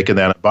they're going to make in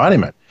that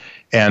embodiment.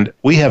 And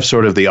we have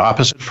sort of the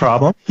opposite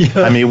problem.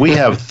 Yeah. I mean, we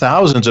have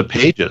thousands of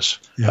pages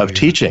of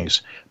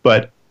teachings,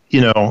 but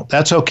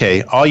that's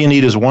okay. All you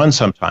need is one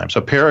sometimes,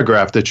 a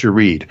paragraph that you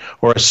read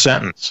or a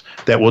sentence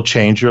that will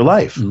change your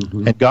life.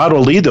 Mm-hmm. And God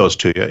will lead those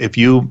to you if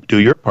you do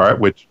your part,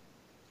 which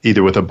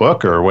either with a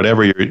book or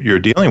whatever you're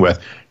dealing with,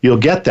 you'll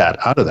get that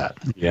out of that.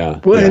 Yeah.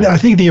 Well, and I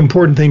think the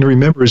important thing to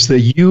remember is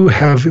that you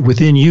have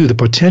within you the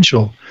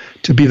potential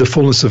to be the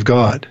fullness of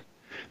God.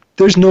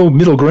 There's no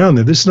middle ground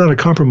there. This is not a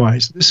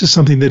compromise. This is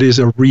something that is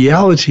a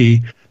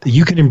reality that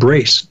you can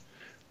embrace.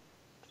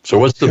 So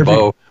what's the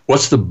bow?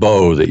 What's the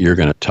bow that you're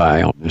going to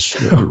tie on this?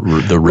 The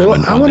ribbon.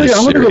 Well, I want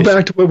to go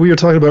back to what we were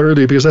talking about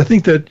earlier, because I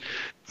think that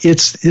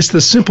it's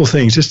the simple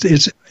things.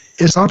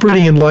 It's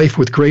operating in life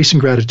with grace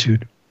and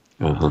gratitude.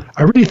 Uh-huh.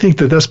 I really think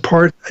that that's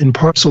part and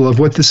parcel of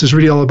what this is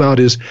really all about,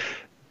 is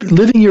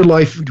living your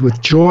life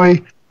with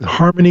joy, with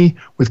harmony,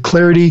 with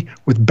clarity,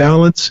 with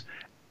balance,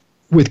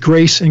 with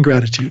grace and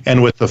gratitude.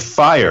 And with the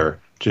fire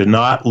to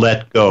not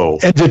let go.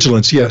 And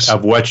vigilance, yes.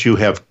 Of what you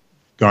have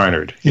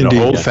garnered. Indeed,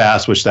 hold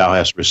fast which thou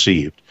hast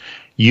received.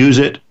 Use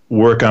it,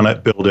 work on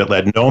it, build it.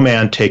 Let no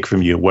man take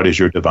from you what is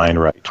your divine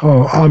right.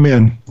 Oh,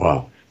 amen.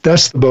 Wow.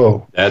 That's the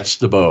bow. That's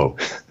the bow.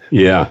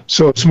 Yeah.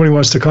 So if somebody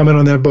wants to comment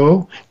on that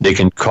bow, they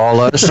can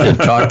call us and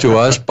talk to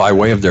us by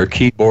way of their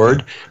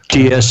keyboard,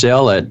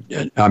 webradio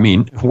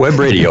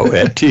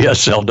at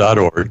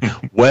tsl.org,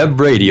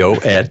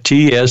 webradio at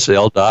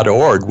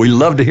tsl.org. We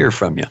love to hear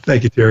from you.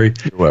 Thank you, Terry.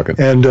 You're welcome.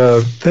 And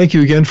thank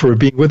you again for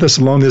being with us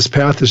along this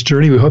path, this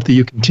journey. We hope that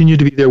you continue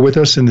to be there with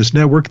us in this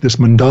network, this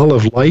mandala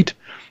of light.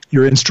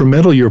 You're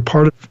instrumental. You're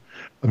part of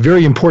a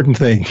very important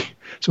thing.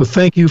 So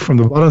thank you from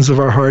the bottoms of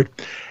our heart.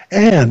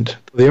 And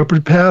the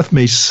upward path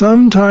may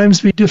sometimes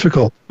be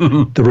difficult.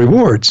 The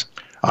rewards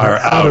are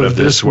out of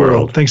this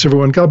world. Thanks,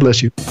 everyone. God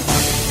bless you.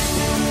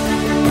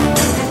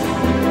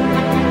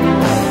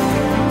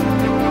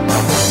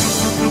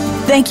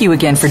 Thank you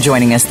again for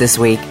joining us this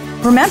week.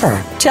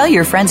 Remember, tell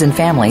your friends and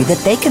family that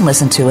they can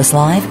listen to us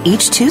live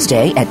each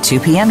Tuesday at 2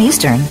 p.m.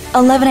 Eastern,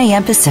 11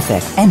 a.m.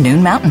 Pacific, and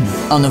noon Mountain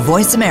on the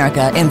Voice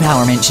America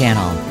Empowerment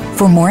Channel.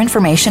 For more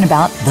information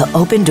about The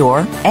Open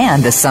Door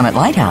and the Summit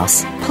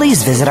Lighthouse,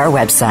 please visit our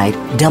website,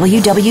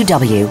 www.tsl.org.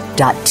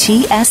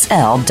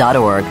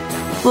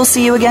 We'll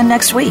see you again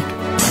next week.